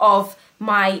of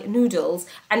my noodles.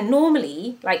 And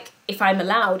normally, like if I'm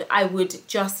allowed, I would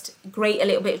just grate a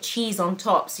little bit of cheese on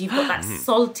top. So you've got that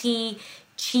salty,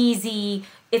 cheesy.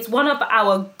 It's one of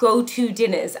our go-to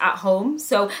dinners at home.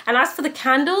 So, and as for the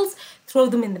candles, throw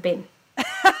them in the bin.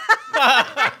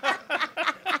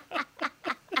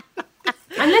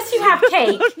 Unless you have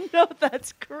cake. No,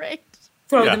 that's great.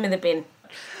 Throw them in the bin.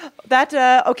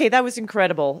 That was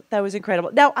incredible.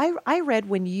 Now, I read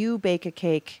when you bake a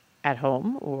cake at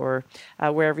home or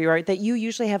wherever you are, that you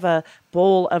usually have a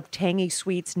bowl of tangy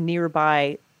sweets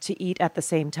nearby to eat at the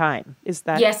same time. Is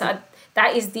that? Yes,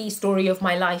 that is the story of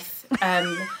my life.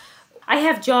 I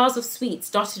have jars of sweets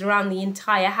dotted around the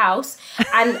entire house,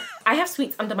 and I have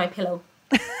sweets under my pillow.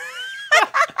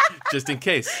 Just in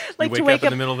case. Like you wake up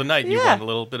in the middle of the night and you want a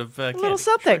little bit of candy. A little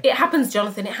something. It happens,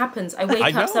 Jonathan. It happens. I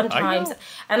wake up sometimes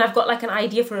and I've got like an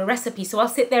idea for a recipe. So I'll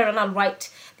sit there and I'll write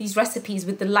these recipes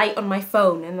with the light on my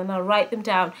phone and then I'll write them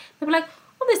down. They'll be like,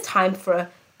 oh, there's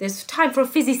time for a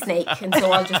fizzy snake. And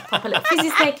so I'll just pop a little fizzy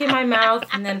snake in my mouth.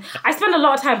 And then I spend a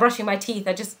lot of time brushing my teeth.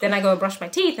 Then I go and brush my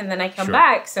teeth and then I come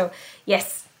back. So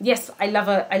yes, I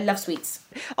love sweets.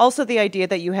 Also, the idea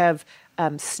that you have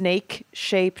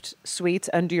snake-shaped sweets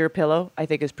under your pillow, I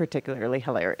think is particularly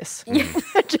hilarious.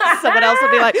 Just someone else will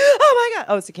be like, oh my God.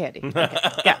 Oh, it's a candy. Okay,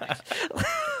 got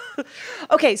it.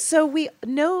 Okay, so we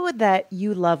know that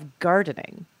you love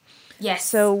gardening. Yes.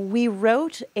 So we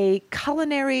wrote a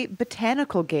culinary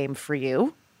botanical game for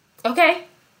you. Okay.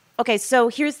 Okay, so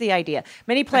here's the idea.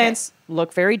 Many plants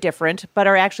look very different, but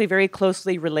are actually very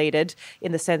closely related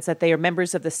in the sense that they are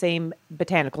members of the same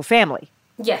botanical family.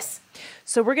 Yes.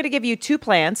 So we're going to give you 2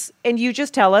 plants, and you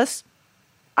just tell us,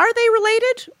 are they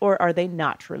related or are they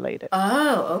not related?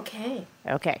 Oh, okay.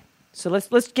 Okay, so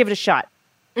let's give it a shot.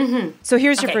 Mm-hmm. So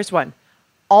here's your first one.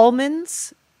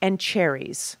 Almonds and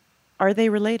cherries. Are they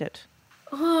related?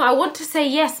 Oh, I want to say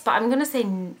yes, but I'm going to say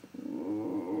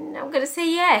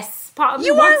yes. Part of me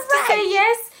You wants are to say right.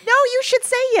 yes. No, you should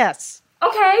say yes.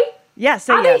 Okay. Yes,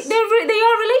 say Are yes. they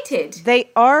are related. They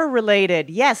are related.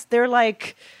 Yes, they're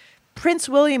like Prince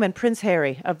William and Prince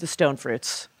Harry of the stone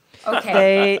fruits.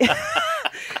 Okay.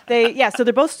 So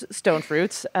they're both stone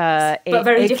fruits. But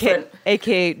very different.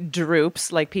 AKA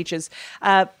droops, like peaches.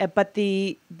 But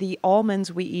the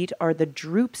almonds we eat are the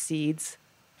droop seeds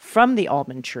from the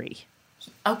almond tree.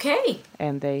 Okay.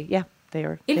 And they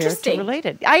are Interesting.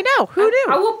 related. I know. Who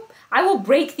knew? I will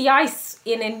break the ice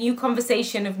in a new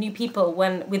conversation of new people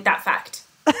with that fact.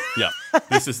 Yeah.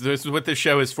 This is what this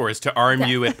show is for, is to arm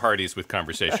you at parties with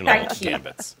conversational Thank you.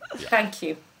 gambits. Yeah. Thank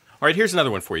you. All right, here's another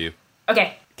one for you.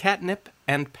 Okay. Catnip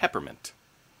and peppermint.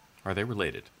 Are they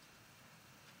related?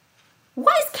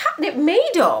 What is catnip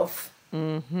made of?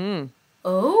 Mm-hmm.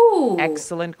 Oh.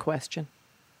 Excellent question.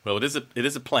 Well, it is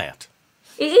a plant.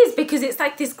 It is, because it's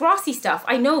like this grassy stuff.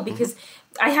 I know, because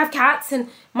I have cats and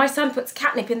my son puts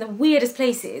catnip in the weirdest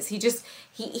places. He just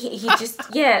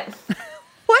yeah.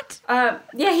 What?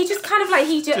 Yeah, he just kind of like,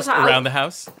 Just around the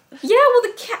house? Yeah, well,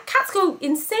 the cats go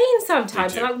insane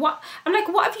sometimes. I'm like, what? I'm like,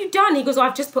 what have you done? He goes, oh,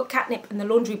 I've just put catnip in the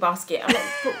laundry basket. I'm like,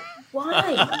 but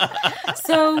why?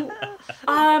 So,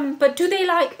 but do they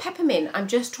like peppermint? I'm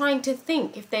just trying to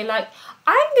think if they like.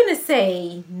 I'm gonna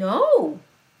say no.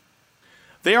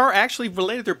 They are actually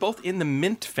related. They're both in the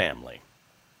mint family.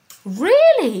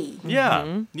 Really?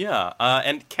 Yeah, yeah.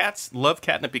 And cats love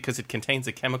catnip because it contains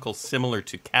a chemical similar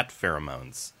to cat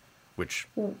pheromones, which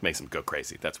makes them go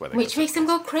crazy. That's why they. Which makes them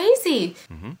go crazy.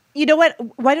 Mm-hmm. You know what?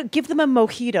 Why don't give them a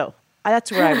mojito?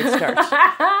 That's where I would start.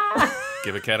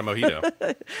 Give a cat a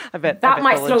mojito. I bet that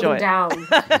might slow enjoy them it.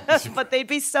 down. But they'd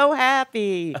be so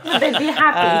happy. They'd be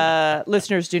happy.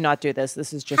 Listeners, do not do this.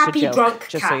 This is just Happy a joke. drunk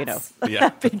just cats. so you know. Yeah.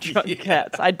 Happy drunk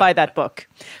cats. I'd buy that book,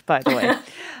 by the way.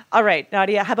 All right,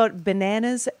 Nadia, how about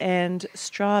bananas and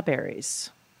strawberries?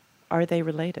 Are they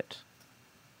related?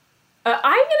 I'm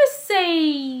going to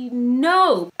say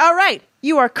no. All right,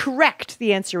 you are correct.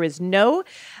 The answer is no.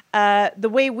 The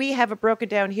way we have it broken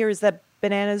down here is that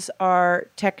bananas are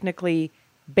technically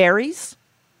berries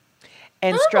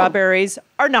and strawberries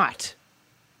are not.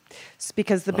 It's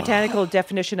because the botanical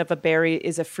definition of a berry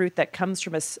is a fruit that comes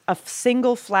from a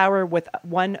single flower with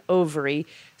one ovary.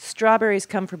 Strawberries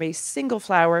come from a single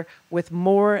flower with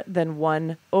more than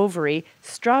one ovary.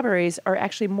 Strawberries are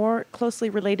actually more closely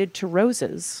related to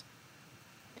roses.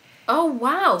 Oh,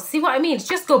 wow. See what I mean?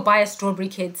 Just go buy a strawberry,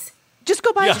 kids. Just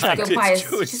go buy a strawberry.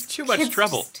 It's too much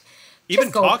trouble. Just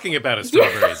Even go. talking about a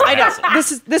strawberry is I know.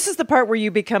 This is the part where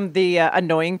you become the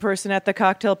annoying person at the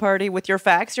cocktail party with your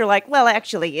facts. You're like, well,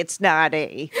 actually, it's not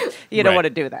a. You don't Right. want to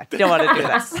do that. You don't want to do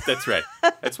that. That's right.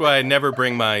 That's why I never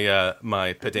bring my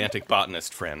my pedantic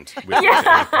botanist friend with me to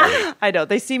any party. I know.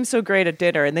 They seem so great at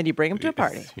dinner, and then you bring them to a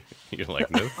party. You're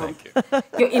like, no, thank you.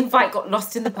 Your invite got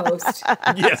lost in the post.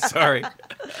 Yeah, sorry.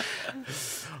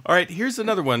 All right, here's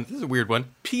another one. This is a weird one.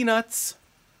 Peanuts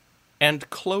and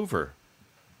clover.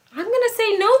 I'm going to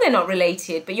say no, they're not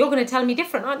related, but you're going to tell me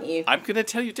different, aren't you? I'm going to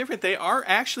tell you different. They are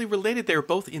actually related. They're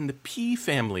both in the pea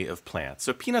family of plants.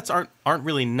 So peanuts aren't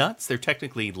really nuts. They're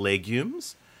technically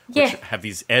legumes, which have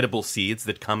these edible seeds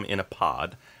that come in a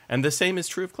pod. And the same is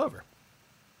true of clover.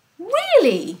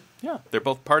 Really? Yeah, they're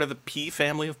both part of the pea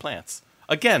family of plants.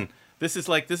 Again, this is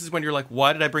when you're like,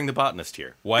 why did I bring the botanist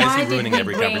here? Why is he ruining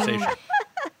every conversation?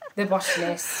 The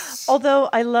botanist. Although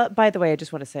by the way, I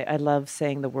just want to say, I love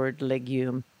saying the word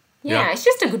legume. Yeah, it's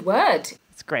just a good word.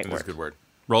 It's a great It word. is a good word.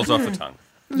 Rolls off the tongue.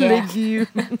 Yeah. Legume.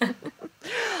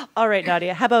 All right,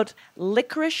 Nadia. How about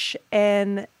licorice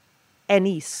and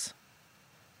anise?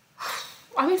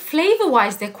 I mean,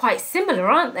 flavor-wise, they're quite similar,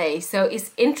 aren't they? So it's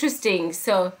interesting.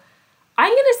 So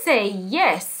I'm going to say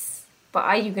yes, but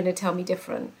are you going to tell me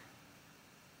different?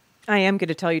 I am going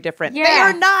to tell you different. Yeah. They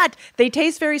are not. They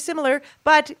taste very similar,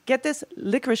 but get this,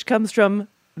 licorice comes from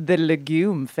the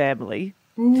legume family.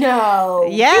 No.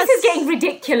 Yes. This is getting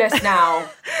ridiculous now.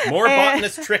 More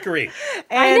botanist trickery.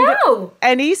 I know.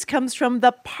 Anise comes from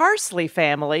the parsley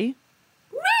family.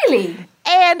 Really?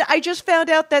 And I just found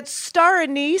out that star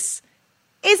anise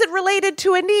Is it related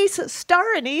to anise?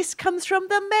 Star anise comes from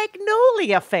the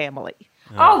magnolia family.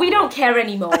 Oh, we don't care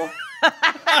anymore.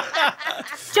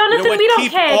 Jonathan, we don't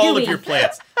care, do we? Keep all of your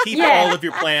plants. Keep all of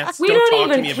your plants. We don't don't talk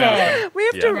even to me care. about them.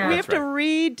 We have to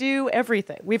redo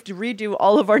everything. We have to redo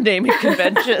all of our naming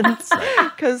conventions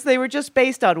because they were just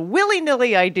based on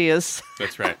willy-nilly ideas.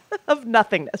 That's right. Of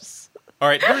nothingness. All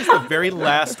right, here's the very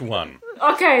last one.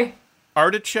 Okay.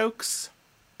 Artichokes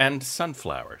and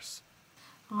sunflowers.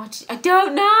 Oh, I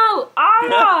don't know.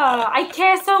 I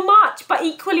care so much, but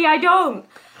equally I don't.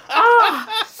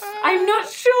 I'm not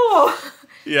sure.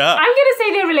 Yeah. I'm going to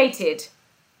say they're related.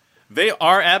 They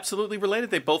are absolutely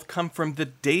related. They both come from the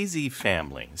daisy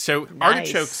family. So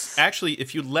artichokes, actually,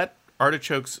 if you let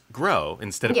artichokes grow,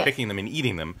 instead of picking them and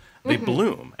eating them, they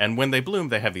bloom. And when they bloom,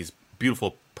 they have these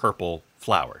beautiful purple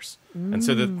flowers. And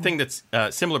so the thing that's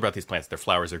similar about these plants, their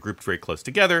flowers are grouped very close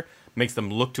together, makes them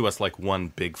look to us like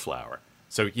one big flower.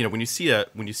 So, when you see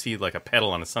like a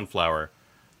petal on a sunflower,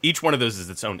 each one of those is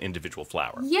its own individual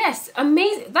flower. Yes,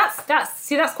 amazing. That's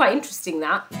quite interesting,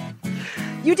 that.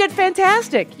 You did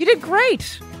fantastic. You did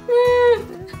great.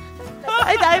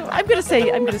 I'm gonna say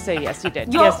yes, you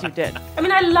did. Yes, you did. I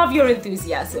mean, I love your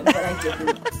enthusiasm, but I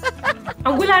didn't.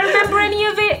 And will I remember any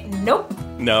of it? Nope.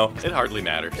 No, it hardly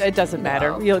matters. It doesn't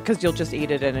matter because you'll just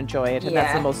eat it and enjoy it, and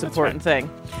that's the most important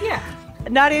thing. Yeah.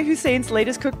 Nadia Hussein's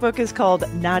latest cookbook is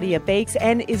called Nadia Bakes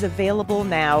and is available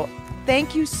now.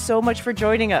 Thank you so much for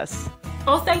joining us.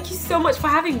 Oh, thank you so much for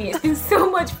having me. It's been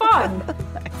so much fun.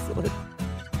 Excellent.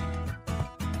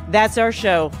 That's our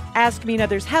show. Ask Me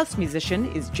Another's house musician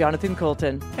is Jonathan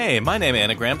Colton. Hey, my name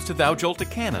anagrams to Thou Jolt a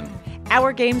Cannon.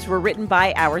 Our games were written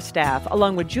by our staff,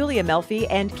 along with Julia Melfi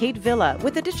and Kate Villa,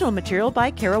 with additional material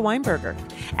by Kara Weinberger.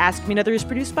 Ask Me Another is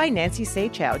produced by Nancy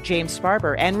Sachow, James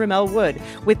Sparber, and Ramel Wood,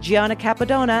 with Gianna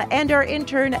Capadona and our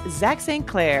intern, Zach St.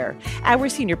 Clair. Our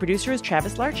senior producer is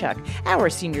Travis Larchuk. Our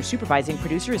senior supervising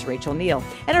producer is Rachel Neal.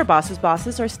 And our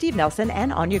bosses are Steve Nelson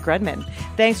and Anya Grudman.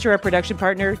 Thanks to our production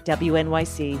partner,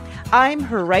 WNYC. I'm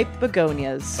Her Ripe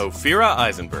Begonias. Ophira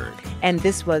Eisenberg. And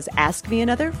this was Ask Me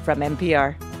Another from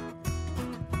NPR.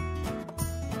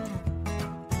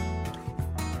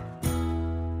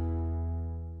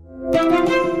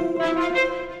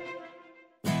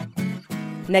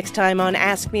 Next time on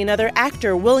Ask Me Another,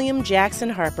 actor William Jackson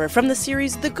Harper from the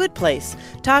series The Good Place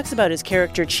talks about his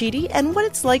character Chidi and what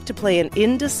it's like to play an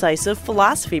indecisive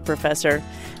philosophy professor.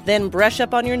 Then brush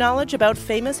up on your knowledge about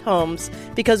famous homes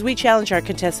because we challenge our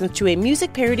contestants to a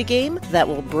music parody game that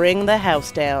will bring the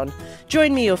house down.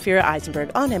 Join me, Ophira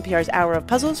Eisenberg, on NPR's Hour of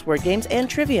Puzzles, Word Games, and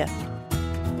Trivia.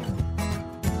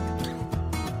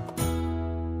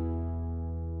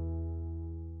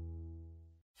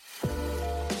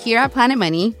 Here at Planet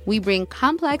Money, we bring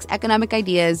complex economic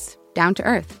ideas down to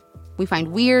earth. We find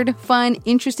weird, fun,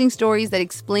 interesting stories that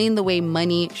explain the way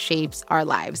money shapes our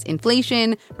lives.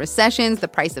 Inflation, recessions, the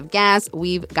price of gas,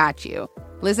 we've got you.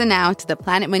 Listen now to the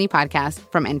Planet Money podcast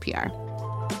from NPR.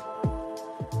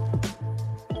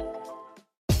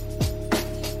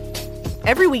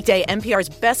 Every weekday, NPR's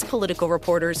best political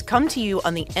reporters come to you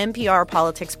on the NPR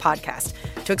Politics Podcast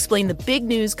to explain the big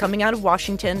news coming out of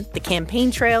Washington, the campaign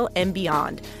trail, and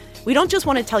beyond. We don't just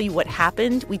want to tell you what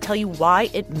happened, we tell you why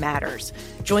it matters.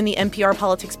 Join the NPR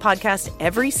Politics Podcast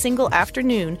every single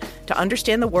afternoon to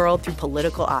understand the world through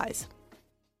political eyes.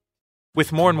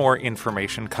 With more and more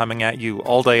information coming at you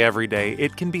all day, every day,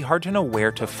 it can be hard to know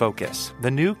where to focus.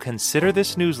 The new Consider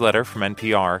This newsletter from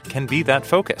NPR can be that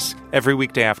focus. Every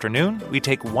weekday afternoon, we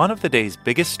take one of the day's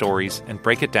biggest stories and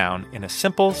break it down in a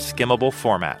simple, skimmable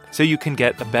format so you can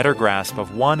get a better grasp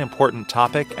of one important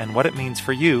topic and what it means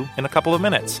for you in a couple of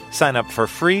minutes. Sign up for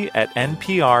free at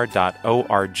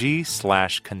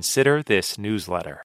npr.org/considerthisnewsletter.